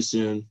happened too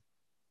soon.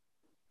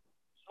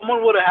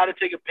 Someone would have had to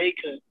take a pay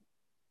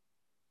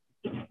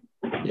cut.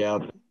 Yeah,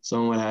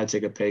 someone would have had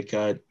to take a pay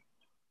cut.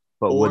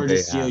 But or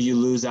just you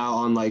lose out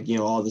on like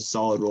all the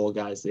solid role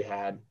guys they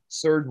had.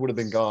 Serge would have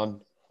been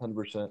gone.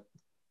 100%.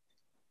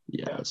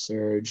 Yeah,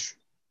 Serge.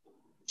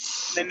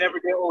 They never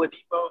get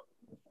Oladipo.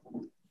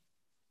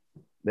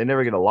 They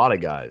never get a lot of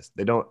guys.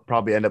 They don't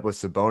probably end up with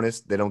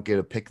Sabonis. They don't get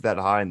a pick that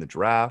high in the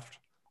draft.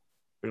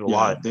 There's a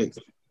lot.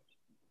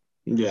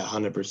 Yeah,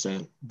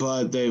 100%.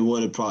 But they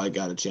would have probably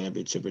got a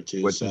championship or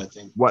two. So I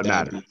think what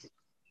matters.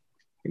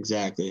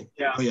 Exactly.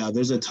 Yeah. Oh, yeah,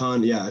 there's a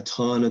ton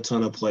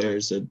of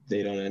players that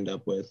they don't end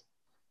up with.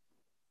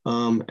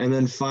 And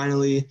then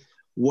finally,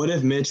 what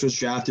if Mitch was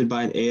drafted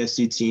by an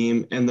AFC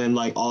team, and then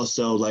like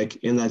also like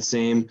in that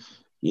same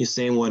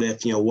what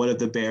if what if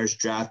the Bears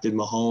drafted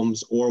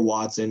Mahomes or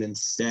Watson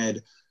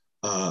instead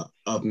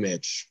of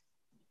Mitch?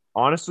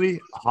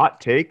 Honestly, hot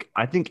take.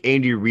 I think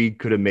Andy Reid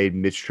could have made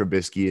Mitch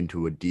Trubisky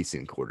into a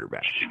decent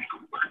quarterback,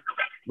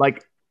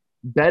 like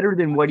better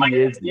than what he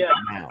is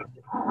now.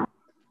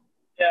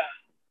 Yeah.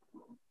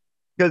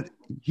 Because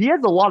he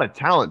has a lot of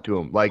talent to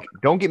him. Like,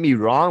 don't get me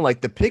wrong. Like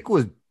the pick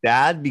was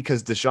bad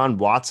because Deshaun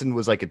Watson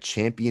was like a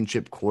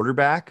championship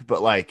quarterback,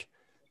 but like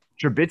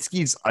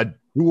Trubisky's a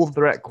dual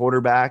threat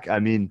quarterback. I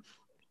mean,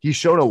 he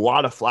showed a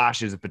lot of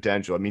flashes of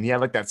potential. I mean, he had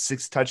like that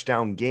 6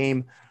 touchdown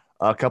game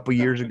a couple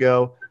years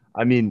ago.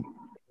 I mean,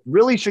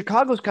 really,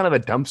 Chicago's kind of a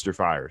dumpster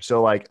fire.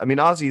 So, like, I mean,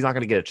 obviously, he's not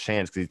going to get a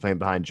chance because he's playing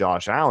behind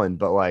Josh Allen,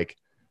 but like,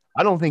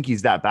 I don't think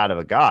he's that bad of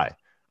a guy.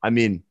 I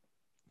mean,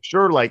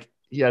 sure, like,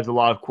 he has a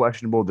lot of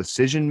questionable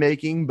decision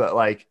making, but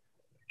like,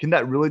 can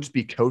that really just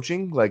be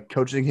coaching, like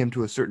coaching him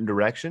to a certain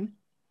direction?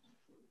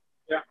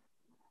 Yeah.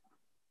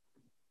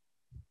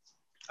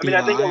 I mean,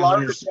 Yeah, I think a I lot of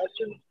the understand.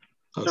 questions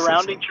Oh,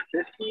 surrounding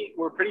Trubisky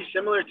were pretty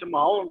similar to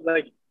Mahomes,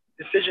 like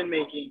decision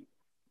making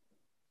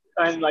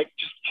and like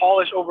just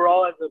polish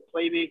overall as a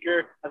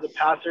playmaker, as a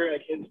passer,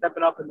 like him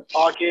stepping up in the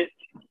pocket.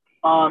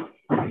 And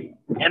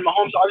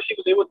Mahomes obviously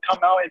was able to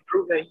come out and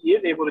prove that he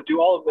is able to do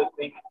all of those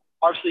things.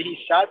 Obviously, he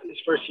sat his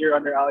first year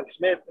under Alex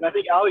Smith, and I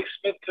think Alex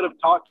Smith could have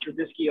taught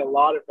Trubisky a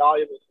lot of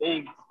valuable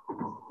things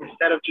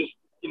instead of just,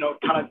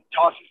 kind of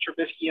tossing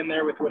Trubisky in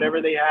there with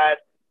whatever they had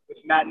with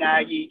Matt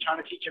Nagy,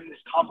 trying to teach him this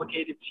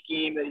complicated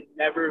scheme that he's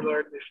never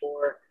learned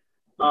before.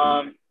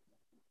 So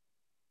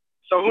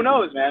who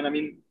knows, man? I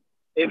mean,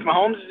 if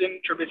Mahomes is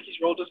in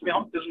Trubisky's role, does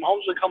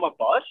Mahomes become a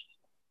bust?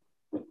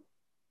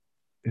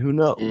 Who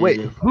knows? Wait,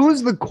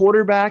 who's the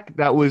quarterback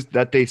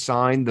that they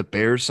signed? The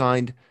Bears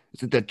signed.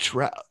 Is it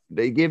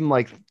they gave him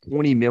like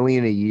 20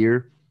 million a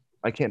year?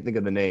 I can't think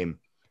of the name.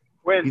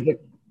 When?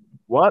 Like,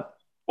 what?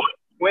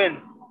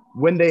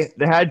 When they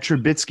had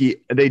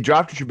Trubisky, they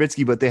drafted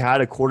Trubisky, but they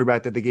had a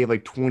quarterback that they gave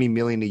like 20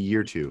 million a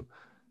year to.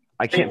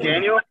 I can't.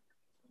 Daniel?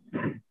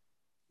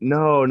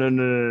 No.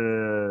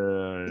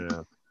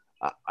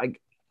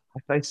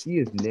 I see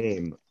his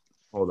name.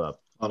 Hold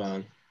up. Hold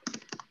on.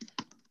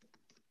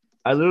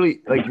 I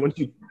literally like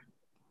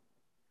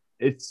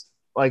it's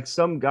like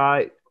some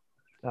guy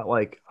that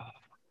like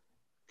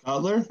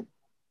Cutler?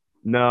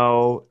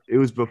 No, it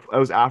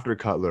was after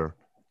Cutler.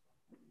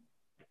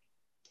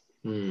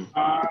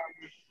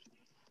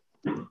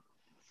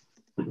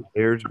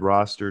 Bears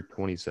roster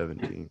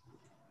 2017.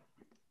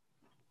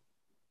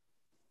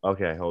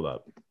 Okay, hold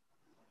up.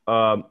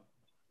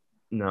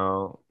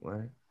 No,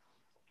 what?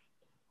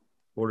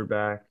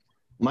 Quarterback.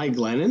 Mike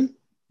Glennon?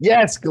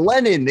 Yes,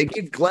 Glennon. They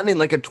gave Glennon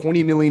like a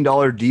 $20 million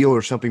deal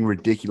or something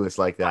ridiculous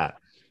like that.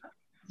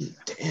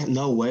 Damn,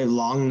 no way.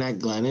 Long neck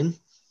Glennon?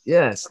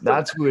 Yes,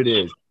 that's who it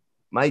is.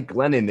 Mike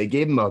Glennon. They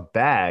gave him a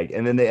bag,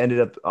 and then they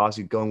ended up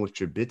also going with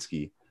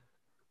Trubisky.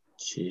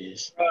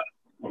 Jeez.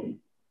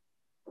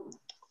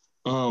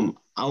 I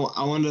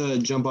want to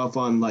jump off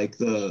on like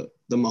the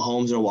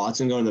Mahomes or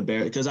Watson going to the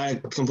Bears because I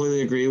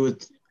completely agree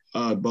with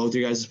both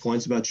your guys'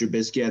 points about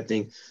Trubisky. I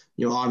think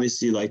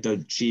obviously like the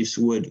Chiefs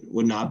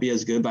would not be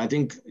as good, but I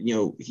think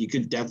he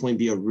could definitely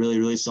be a really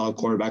really solid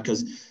quarterback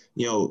because if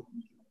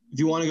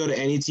you want to go to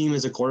any team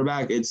as a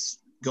quarterback, it's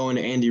going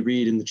to Andy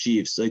Reid and the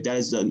Chiefs. Like that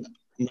is the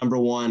number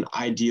one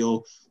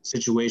ideal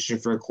situation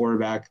for a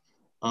quarterback.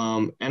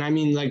 And I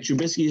mean, like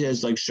Trubisky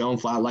has like shown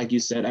flat, like you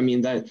said. I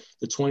mean that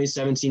the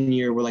 2017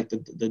 year were like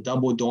the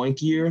double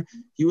doink year.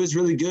 He was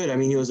really good. I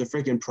mean, he was a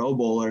freaking Pro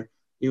Bowler.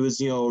 He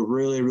was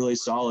really really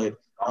solid,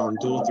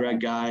 dual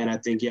threat guy. And I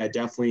think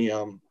definitely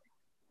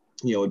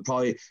would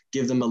probably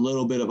give them a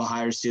little bit of a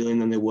higher ceiling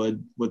than they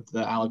would with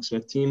the Alex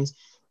Smith teams.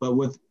 But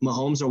with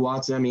Mahomes or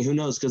Watson, I mean, who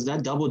knows? Because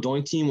that double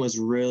doink team was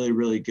really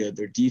really good.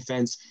 Their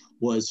defense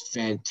was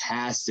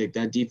fantastic.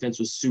 That defense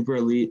was super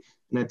elite.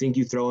 And I think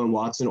you throw in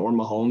Watson or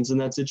Mahomes in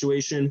that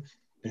situation,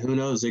 and who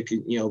knows, it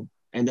could,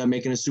 end up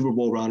making a Super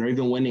Bowl run or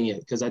even winning it.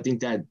 Because I think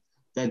that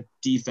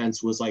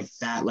defense was like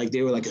that. Like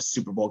they were like a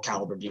Super Bowl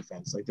caliber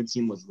defense. Like the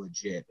team was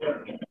legit.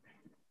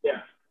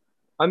 Yeah.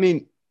 I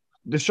mean,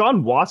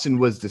 Deshaun Watson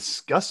was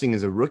disgusting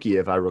as a rookie,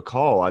 if I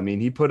recall. I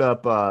mean, he put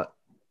up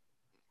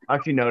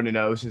actually, no.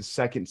 It was his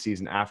second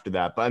season after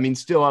that. But I mean,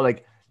 still,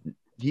 like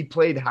he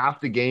played half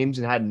the games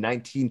and had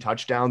 19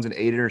 touchdowns and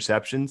 8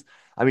 interceptions.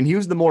 I mean, he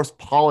was the most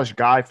polished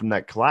guy from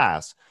that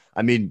class.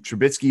 I mean,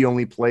 Trubisky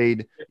only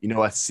played,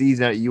 a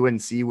season at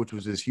UNC, which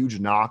was this huge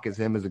knock as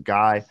him as a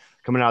guy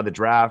coming out of the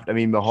draft. I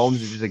mean,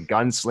 Mahomes is just a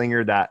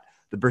gunslinger that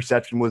the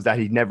perception was that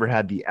he never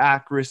had the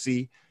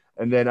accuracy.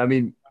 And then, I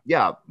mean,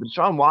 yeah,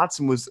 Deshaun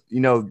Watson was, the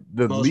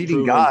Most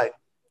leading proven. guy,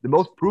 the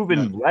most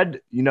proven,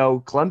 led,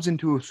 Clemson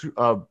to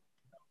a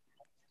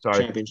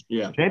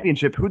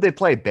championship. Who'd they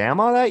play?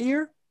 Bama that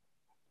year?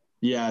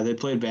 Yeah, they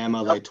played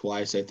Bama like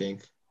twice, I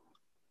think.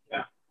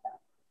 Yeah.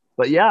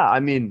 But yeah, I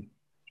mean,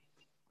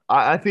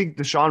 I think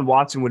Deshaun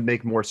Watson would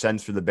make more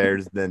sense for the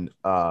Bears than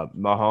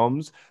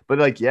Mahomes. But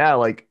like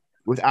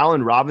with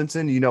Allen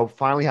Robinson,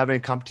 finally having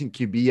a competent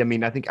QB. I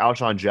mean, I think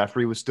Alshon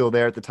Jeffrey was still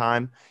there at the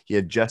time. He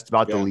had just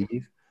about to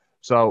leave.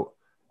 So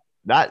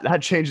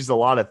that changes a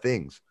lot of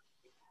things.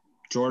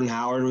 Jordan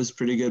Howard was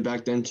pretty good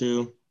back then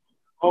too.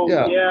 Oh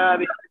yeah,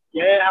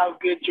 how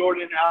good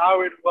Jordan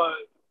Howard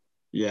was.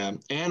 Yeah,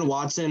 and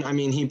Watson, I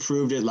mean, he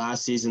proved it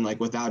last season, like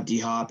without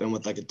D-Hop and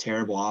with like a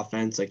terrible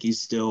offense, like he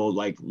still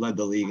like led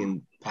the league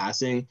in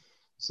passing.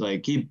 So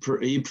like he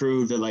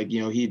proved that like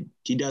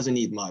he doesn't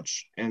need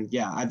much. And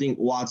yeah, I think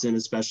Watson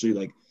especially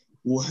like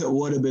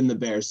would have been the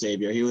Bears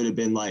savior. He would have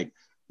been like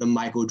the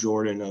Michael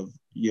Jordan of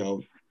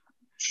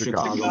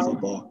Chicago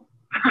football.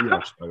 Yeah,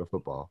 Chicago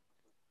football.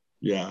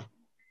 Yeah.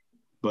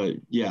 But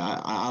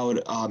yeah, I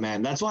would. Oh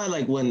man, that's why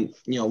like when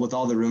with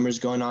all the rumors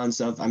going on and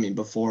stuff. I mean,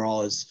 before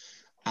all his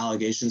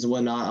allegations and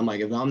whatnot, I'm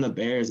like, if I'm the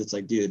Bears, it's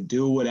like, dude,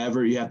 do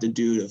whatever you have to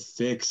do to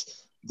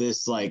fix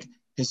this like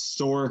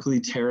historically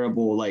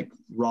terrible like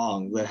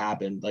wrong that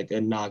happened, like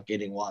in not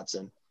getting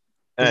Watson.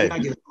 Because Hey, you're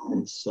not getting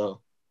Mahomes,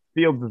 so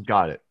Fields has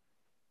got it.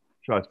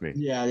 Trust me.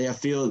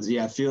 Fields is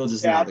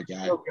Yeah, not the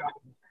guy.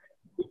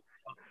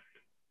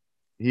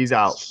 He's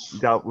out.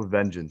 He's out with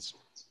vengeance.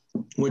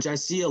 Which I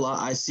see a lot.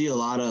 I see a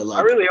lot of I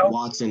like really hope.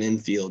 Watson in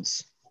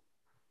Fields.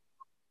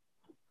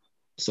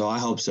 So I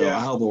hope so. Yeah.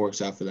 I hope it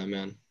works out for them,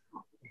 man.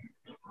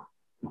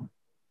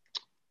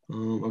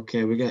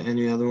 Okay, we got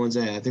any other ones?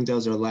 I think that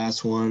was our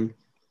last one.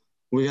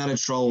 We got a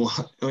troll.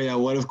 Oh yeah,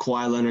 what if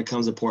Kawhi Leonard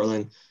comes to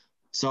Portland?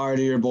 Sorry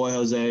to your boy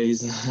Jose.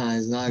 He's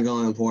not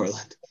going to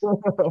Portland.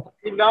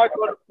 He's not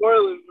going to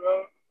Portland,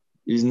 bro.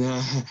 He's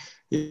not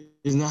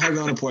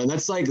going to Portland.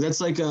 That's like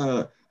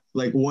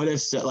what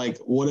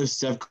if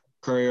Steph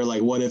Curry, or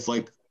like what if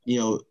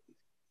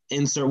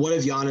insert what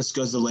if Giannis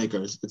goes to the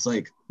Lakers? It's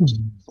like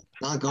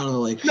not going to the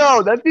Lakers.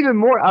 No, that's even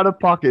more out of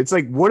pocket. It's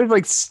like, what if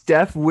like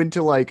Steph went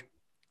to like,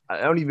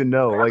 I don't even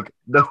know, like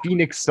the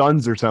Phoenix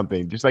Suns or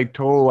something, just like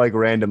total like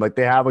random. Like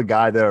they have a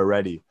guy there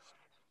already.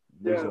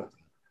 Yeah.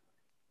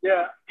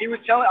 Yeah, he was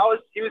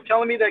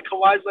telling me that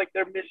Kawhi's like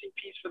their missing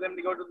piece for them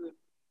to go to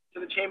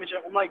the championship.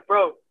 I'm like,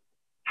 bro,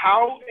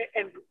 how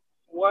and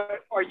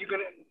what are you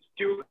gonna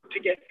do to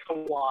get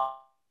Kawhi?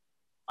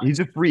 He's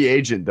a free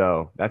agent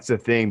though. That's the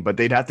thing. But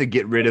they'd have to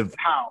get rid of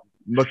How?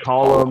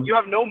 McCollum. You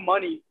have no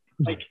money.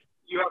 Like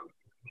you have.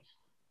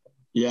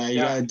 Yeah, you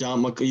gotta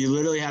dump. You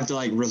literally have to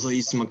like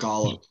release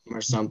McCollum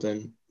or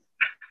something.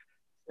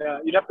 Yeah,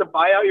 you'd have to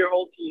buy out your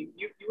whole team.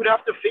 You would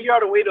have to figure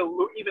out a way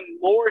to even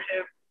lure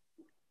him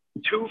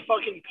to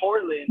fucking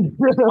Portland.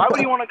 Why would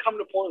he want to come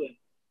to Portland?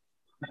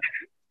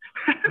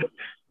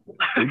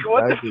 Like,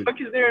 what the fuck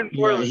is there in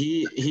Portland?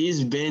 Yeah,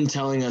 he's been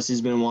telling us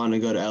he's been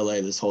wanting to go to LA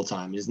this whole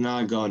time. He's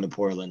not going to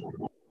Portland.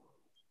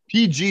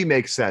 PG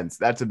makes sense.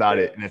 That's about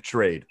it in a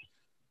trade.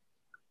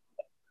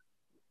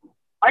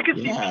 I could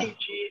see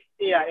PG,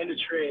 in a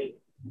trade.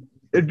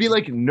 It'd be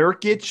like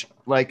Nurkic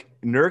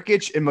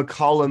and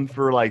McCollum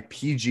for like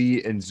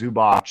PG and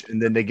Zubac,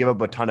 and then they give up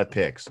a ton of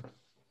picks.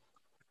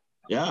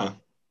 Yeah.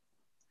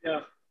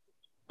 Yeah.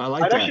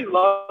 I'd that. Actually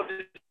love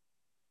to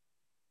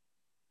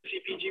see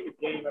PG with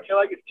Dame. I feel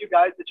like it's two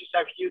guys that just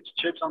have huge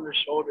chips on their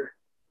shoulder.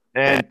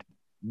 And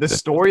the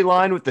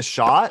storyline with the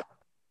shot.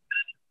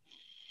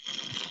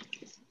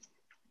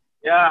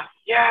 Yeah.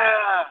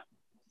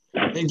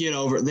 They get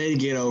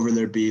over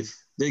their beef.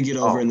 They get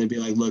over and they'd be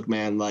like, look,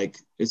 man, like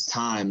it's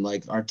time.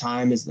 Like our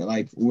time is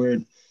like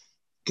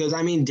because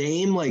I mean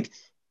Dame, like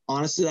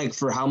honestly, like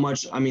for how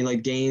much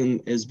like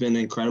Dame has been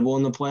incredible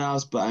in the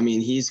playoffs, but I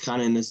mean he's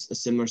kind of in a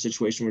similar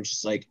situation where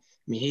just like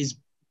he's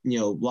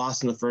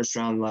lost in the first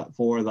round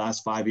for the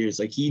last 5 years.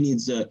 Like he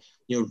needs to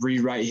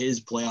rewrite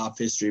his playoff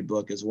history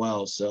book as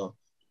well. So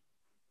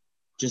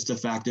just the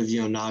fact of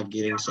not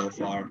getting so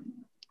far.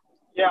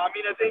 Yeah, I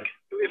mean I think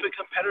if a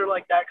competitor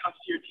like that comes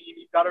to your team,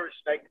 you've got to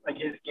respect like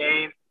his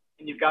game.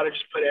 And you've got to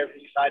just put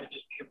everything aside and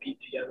just compete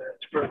together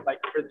for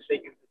the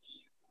sake of the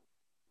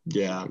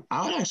team. Yeah,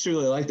 I would actually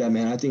really like that,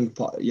 man. I think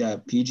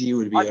PG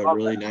would be a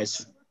really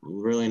nice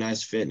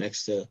fit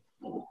next to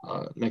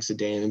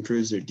Dame.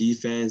 Improves their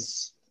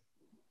defense.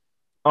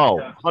 Oh,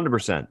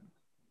 100%.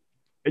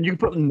 And you can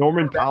put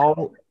Norman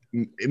Powell.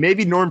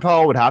 Maybe Norman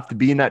Powell would have to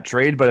be in that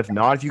trade, but if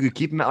not, if you could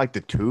keep him at like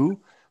the 2,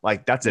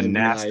 like that's a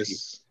nasty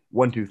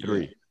 1, 2,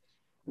 3.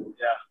 Yeah.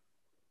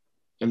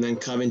 And then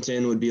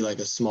Covington would be like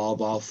a small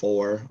ball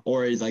 4,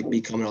 or he'd like be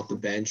coming off the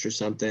bench or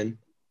something.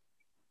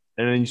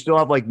 And then you still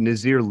have like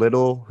Nazir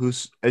Little,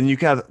 and you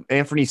can have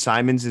Anthony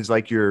Simons is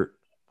like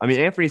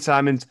Anthony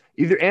Simons,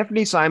 either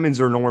Anthony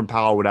Simons or Norman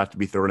Powell would have to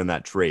be thrown in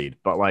that trade.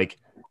 But like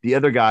the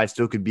other guy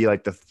still could be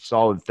like the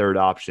solid third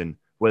option,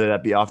 whether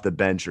that be off the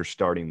bench or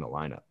starting the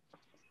lineup.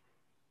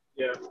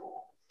 Yeah.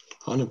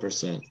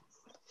 100%.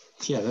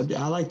 Yeah,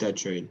 I like that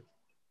trade.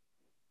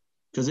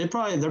 Because they're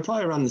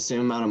probably around the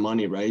same amount of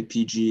money, right?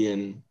 PG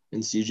and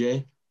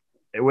CJ.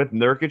 With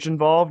Nurkic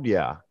involved,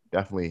 yeah,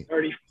 definitely.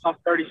 30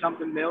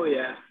 something mil,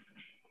 yeah.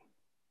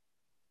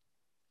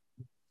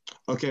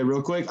 Okay,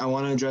 real quick, I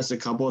want to address a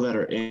couple that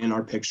are in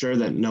our picture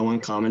that no one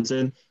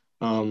commented.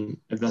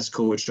 If that's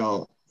cool with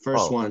y'all.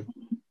 First one,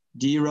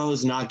 D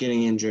Rose not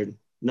getting injured.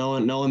 No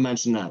one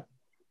mentioned that.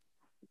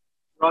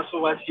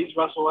 Russell West, he's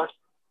Russell West.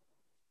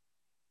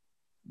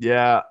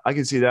 Yeah, I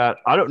can see that.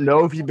 I don't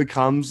know if he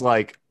becomes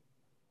like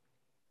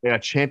a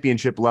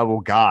championship level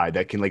guy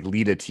that can like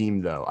lead a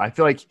team though. I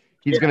feel like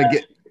he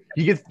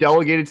gets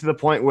delegated to the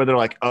point where they're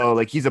like, oh,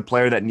 like he's a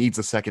player that needs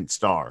a second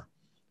star.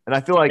 And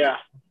I feel like,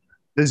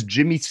 does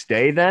Jimmy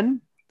stay then?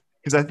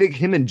 Because I think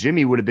him and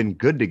Jimmy would have been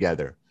good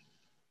together.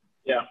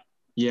 Yeah.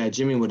 Yeah,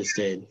 Jimmy would have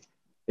stayed.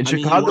 In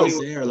Chicago,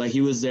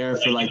 he was there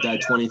for like that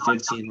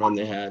 2015 run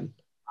they had.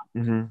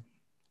 Mm-hmm.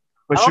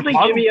 But I don't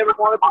think Jimmy ever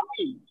wanted to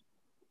leave.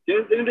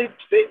 Didn't they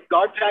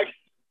guard pack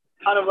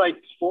kind of like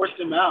forced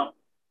him out?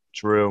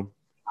 True.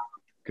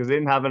 Because they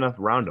didn't have enough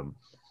around him.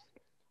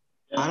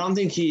 I don't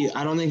think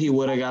he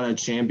would have got a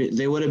champion.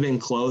 They would have been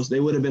close. They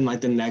would have been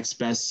like the next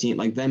best team,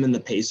 like them and the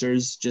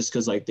Pacers, just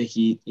because like the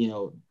Heat,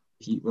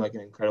 Heat were like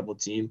an incredible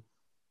team.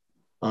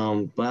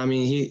 But I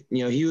mean,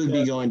 he would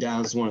be going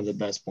down as one of the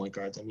best point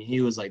guards. I mean,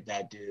 he was like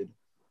that dude.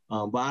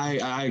 But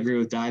I agree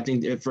with that. I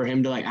think for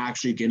him to like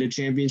actually get a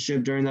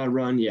championship during that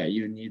run, yeah,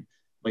 you need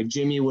like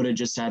Jimmy would have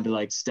just had to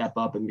like step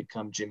up and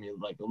become Jimmy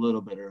like a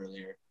little bit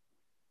earlier.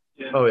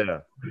 Yeah. Oh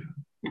yeah.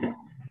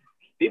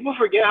 People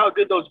forget how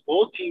good those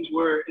Bulls teams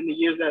were in the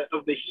years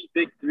of the Heat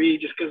Big Three,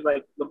 just because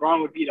like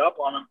LeBron would beat up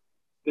on them.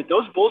 But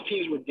those Bulls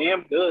teams were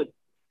damn good.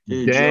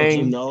 Dude,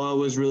 Joakim Noah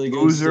was really good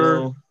Boozer.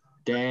 still.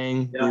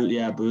 Dang.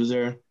 Yeah,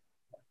 Boozer.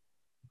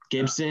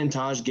 Gibson,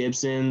 Taj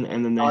Gibson,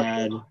 and then they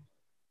had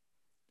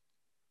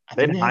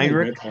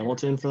Heinrich. Rip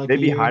Hamilton for like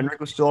maybe a year. Heinrich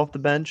was still off the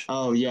bench.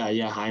 Oh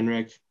yeah,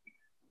 Heinrich.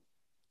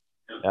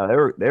 Yeah,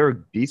 they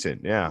were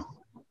decent. Yeah.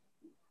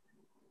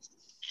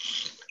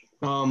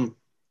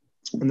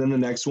 And then the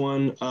next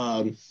one,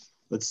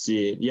 let's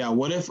see. Yeah,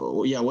 what if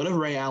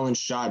Ray Allen's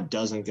shot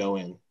doesn't go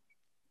in?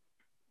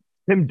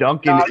 Tim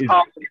Duncan's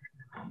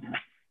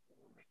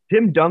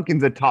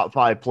a top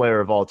 5 player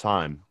of all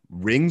time.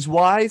 Rings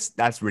wise,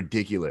 that's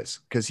ridiculous.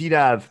 Because he'd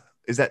have,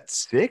 is that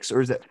 6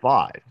 or is that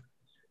 5?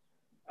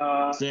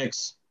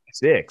 6.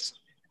 6.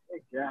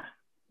 Yeah.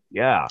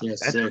 Yeah.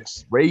 That's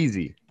 6.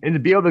 Crazy. And to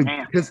be able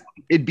to, because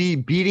it'd be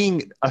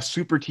beating a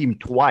super team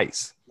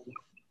twice.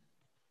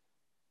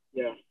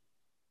 Yeah.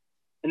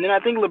 And then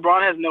I think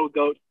LeBron has no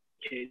GOAT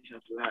case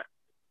after that.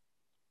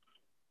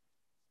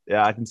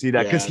 Yeah, I can see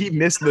that because he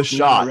missed the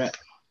shot.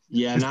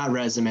 Not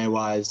resume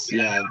wise.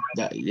 Yeah,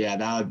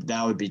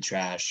 that would be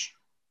trash.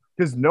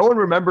 Because no one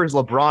remembers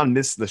LeBron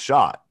missed the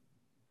shot.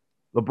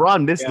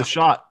 LeBron missed the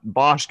shot.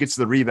 Bosh gets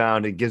the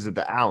rebound and gives it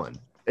to Allen.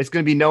 It's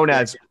going to be known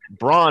as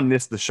Bron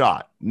missed the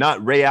shot,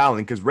 not Ray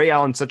Allen, because Ray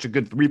Allen's such a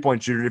good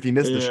 3-point shooter. If he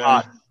missed the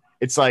shot,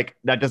 it's like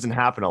that doesn't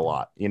happen a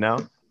lot, you know?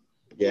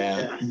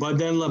 Yeah, but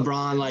then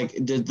LeBron, like,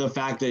 the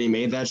fact that he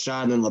made that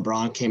shot, and then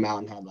LeBron came out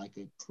and had, like,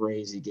 a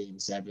crazy Game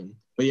 7.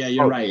 But, yeah,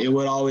 you're right. It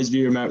would always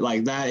be remembered,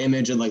 like, that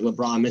image of, like,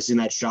 LeBron missing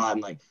that shot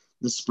and, like,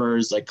 the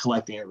Spurs, like,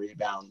 collecting a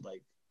rebound.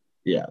 Like,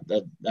 yeah,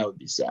 that would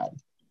be sad.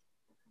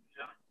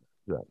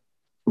 Yeah.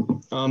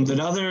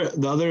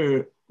 The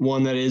other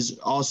one that is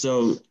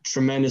also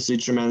tremendously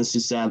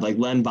sad, like,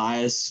 Len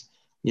Bias,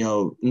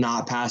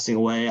 not passing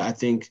away, I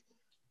think –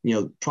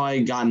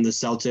 probably gotten the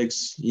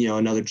Celtics,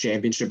 another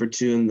championship or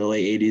two in the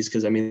late 80s.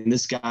 Because, I mean,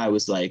 this guy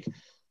was like,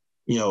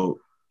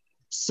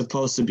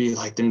 supposed to be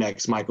like the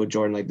next Michael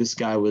Jordan. Like, this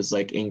guy was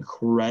like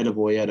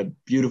incredible. He had a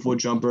beautiful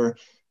jumper,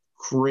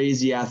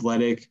 crazy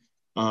athletic,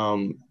 a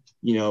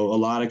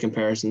lot of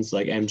comparisons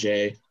like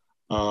MJ.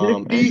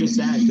 And it's just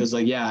sad because,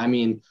 like, yeah, I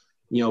mean,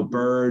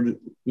 Bird,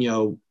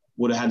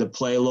 would have had to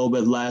play a little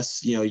bit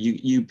less.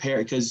 You pair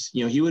because,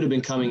 he would have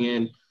been coming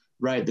in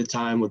right at the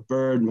time with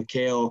Bird,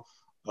 McHale,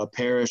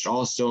 Parrish,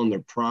 all still in their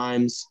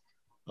primes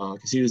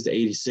because he was the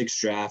 86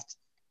 draft.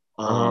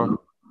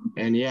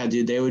 And, yeah,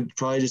 dude, they would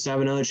probably just have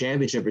another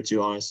championship or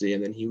two, honestly,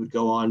 and then he would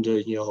go on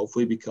to,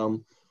 hopefully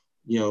become,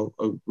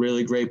 a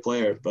really great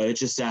player. But it's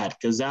just sad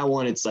because that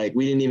one, it's like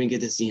we didn't even get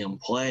to see him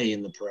play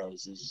in the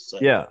pros. It's just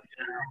like, yeah.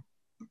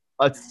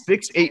 A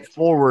 6'8"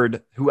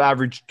 forward who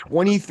averaged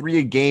 23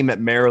 a game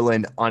at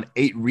Maryland on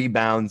 7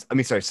 rebounds,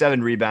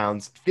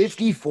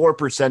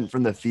 54%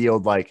 from the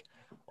field, like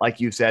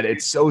you said,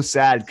 it's so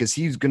sad because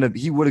he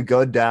would have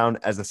gone down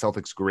as a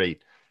Celtics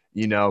great,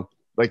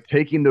 like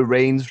taking the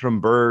reins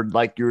from Bird,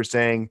 like you were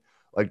saying,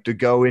 like to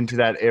go into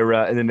that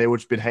era. And then they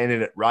would have been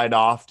handing it right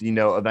off,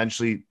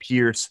 eventually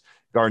Pierce,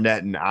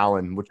 Garnett, and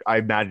Allen, which I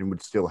imagine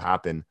would still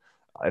happen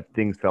if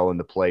things fell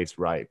into place.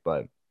 Right.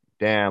 But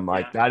damn,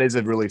 that is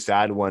a really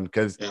sad one.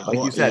 Cause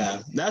you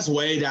said, that's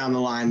way down the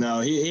line though.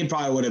 He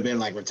probably would have been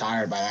like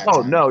retired by that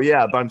time. No.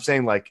 Yeah. But I'm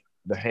saying like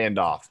the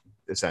handoff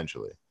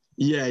essentially.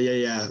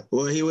 Yeah.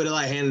 Well, he would have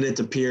like handed it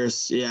to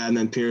Pierce. Yeah. And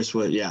then Pierce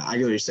would, I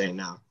get what you're saying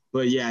now.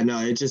 But yeah, no,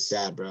 it's just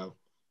sad, bro.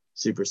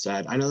 Super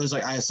sad. I know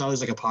I saw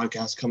there's like a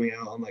podcast coming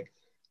out on like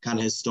kind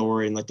of his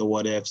story and like the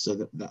what if. So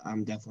that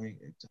I'm definitely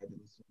excited to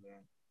listen to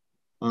that.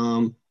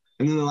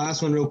 And then the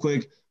last one real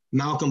quick,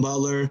 Malcolm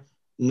Butler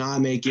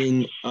not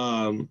making,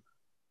 not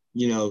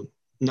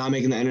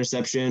making the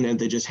interception and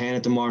they just hand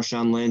it to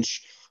Marshawn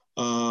Lynch.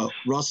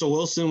 Russell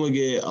Wilson would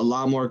get a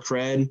lot more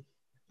cred,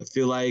 I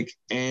feel like,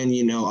 and,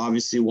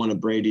 obviously one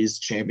of Brady's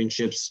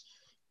championships,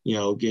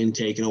 getting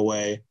taken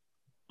away.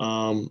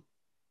 And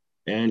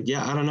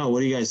yeah, I don't know.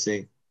 What do you guys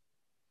think?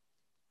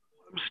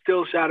 I'm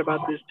still sad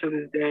about this to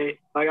this day.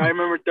 Like, I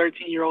remember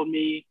 13-year-old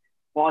me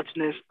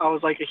watching this. I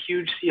was like a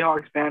huge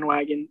Seahawks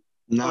bandwagon.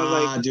 Dude,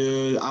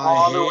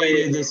 I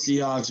hated the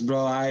Seahawks,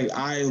 bro.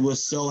 I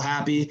was so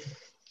happy.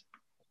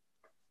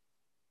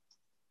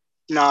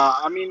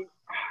 I mean,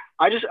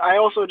 I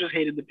also just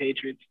hated the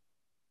Patriots.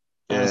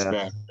 That's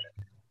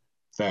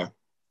fair.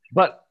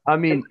 But I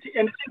mean,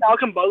 and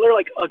Malcolm Butler,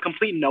 like a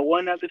complete no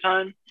one at the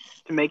time,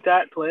 to make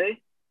that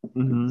play.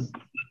 Mm-hmm.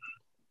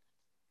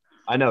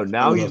 I know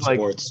now he's like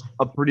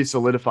a pretty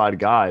solidified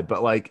guy,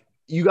 but like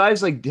you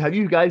guys, like, have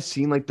you guys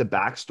seen like the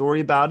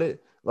backstory about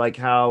it? like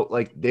how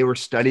like they were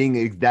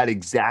studying that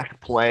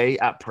exact play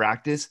at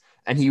practice,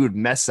 and he would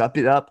mess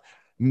it up,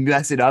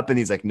 and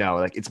he's like, no,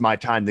 like it's my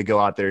time to go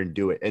out there and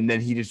do it. And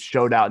then he just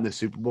showed out in the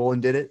Super Bowl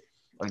and did it.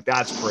 Like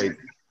that's crazy.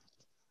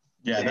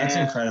 Yeah, that's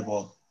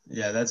incredible.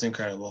 Yeah, that's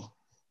incredible.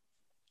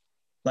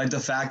 Like the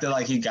fact that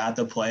like he got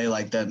the play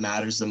like that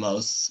matters the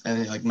most,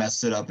 and he like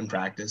messed it up in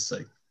practice.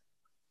 Like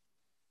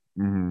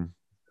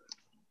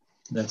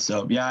that's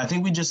so. Yeah, I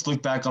think we just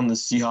look back on the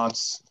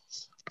Seahawks.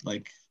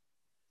 Like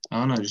I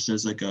don't know, just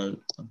as like a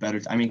better.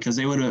 I mean, because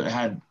they would have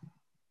had,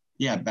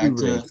 back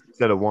to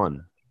instead of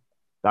one,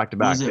 back to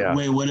back. Was it? Yeah.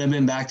 Wait, would it have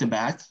been back to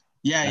back?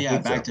 Yeah,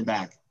 back so. to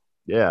back.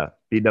 Yeah,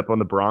 beating up on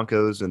the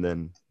Broncos, and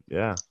then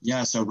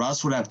Yeah, so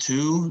Russ would have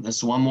 2.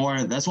 That's one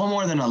more. That's one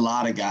more than a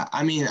lot of guys.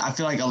 I mean, I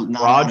feel like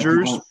not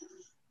Rodgers. A lot of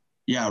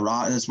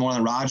people, that's more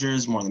than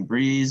Rodgers, more than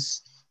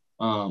Breeze.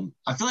 I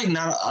feel like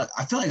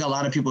I feel like a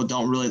lot of people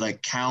don't really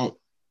like count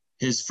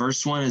his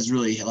first one as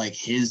really like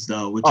his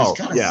though, which is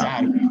kind of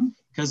sad.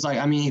 Because like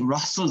I mean,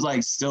 Russ was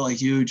like still a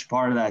huge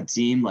part of that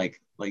team. Like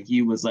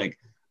he was like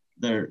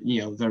their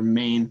their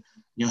main.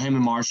 Him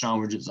and Marshawn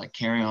were just like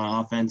carrying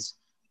on offense.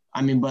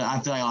 I mean, but I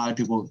feel like a lot of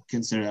people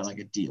consider that like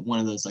one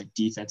of those like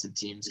defensive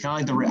teams.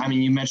 Kind of like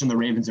you mentioned the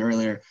Ravens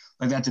earlier.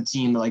 Like that's a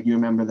team that like you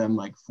remember them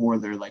like for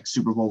their like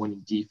Super Bowl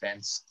winning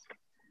defense.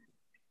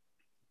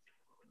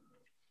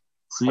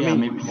 So yeah,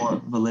 maybe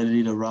more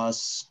validity to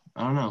Russ.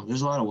 I don't know.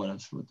 There's a lot of what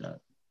ifs with that.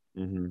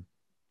 Mm-hmm.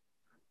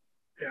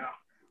 Yeah.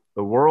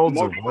 The world's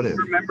more of what if.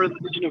 Remember the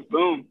Legion of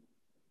Boom.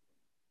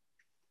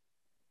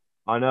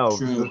 I know.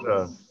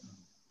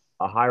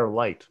 A higher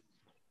light.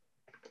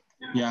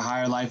 Yeah,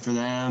 higher life for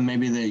them.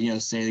 Maybe they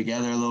stay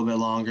together a little bit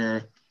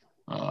longer.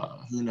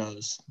 Who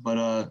knows? But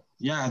I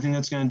think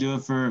that's gonna do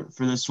it for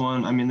this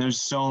one. I mean,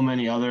 there's so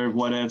many other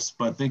what ifs,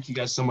 but thank you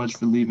guys so much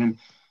for leaving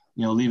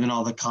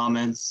all the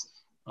comments.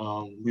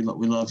 We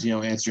love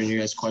answering you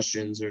guys'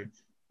 questions or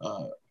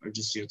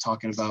just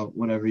talking about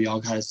whatever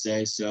y'all gotta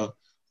say. So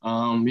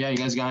you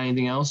guys got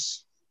anything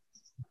else?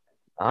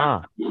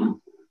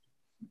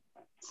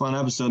 Fun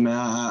episode, man.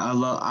 I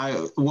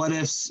love what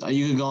ifs.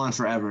 You could go on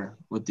forever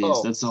with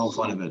these. That's the whole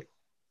fun of it.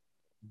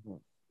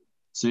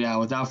 So yeah,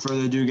 without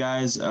further ado,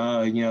 guys,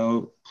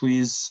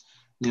 please,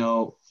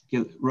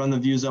 run the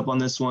views up on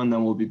this one.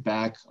 Then we'll be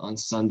back on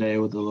Sunday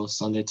with a little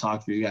Sunday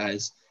talk for you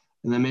guys,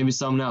 and then maybe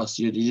something else.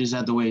 You just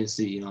have to wait and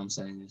see. You know what I'm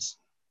saying? Just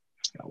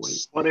gotta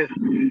wait. What if?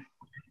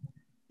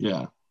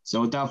 Yeah.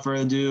 So without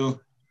further ado,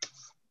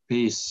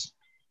 peace.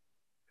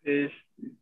 Peace.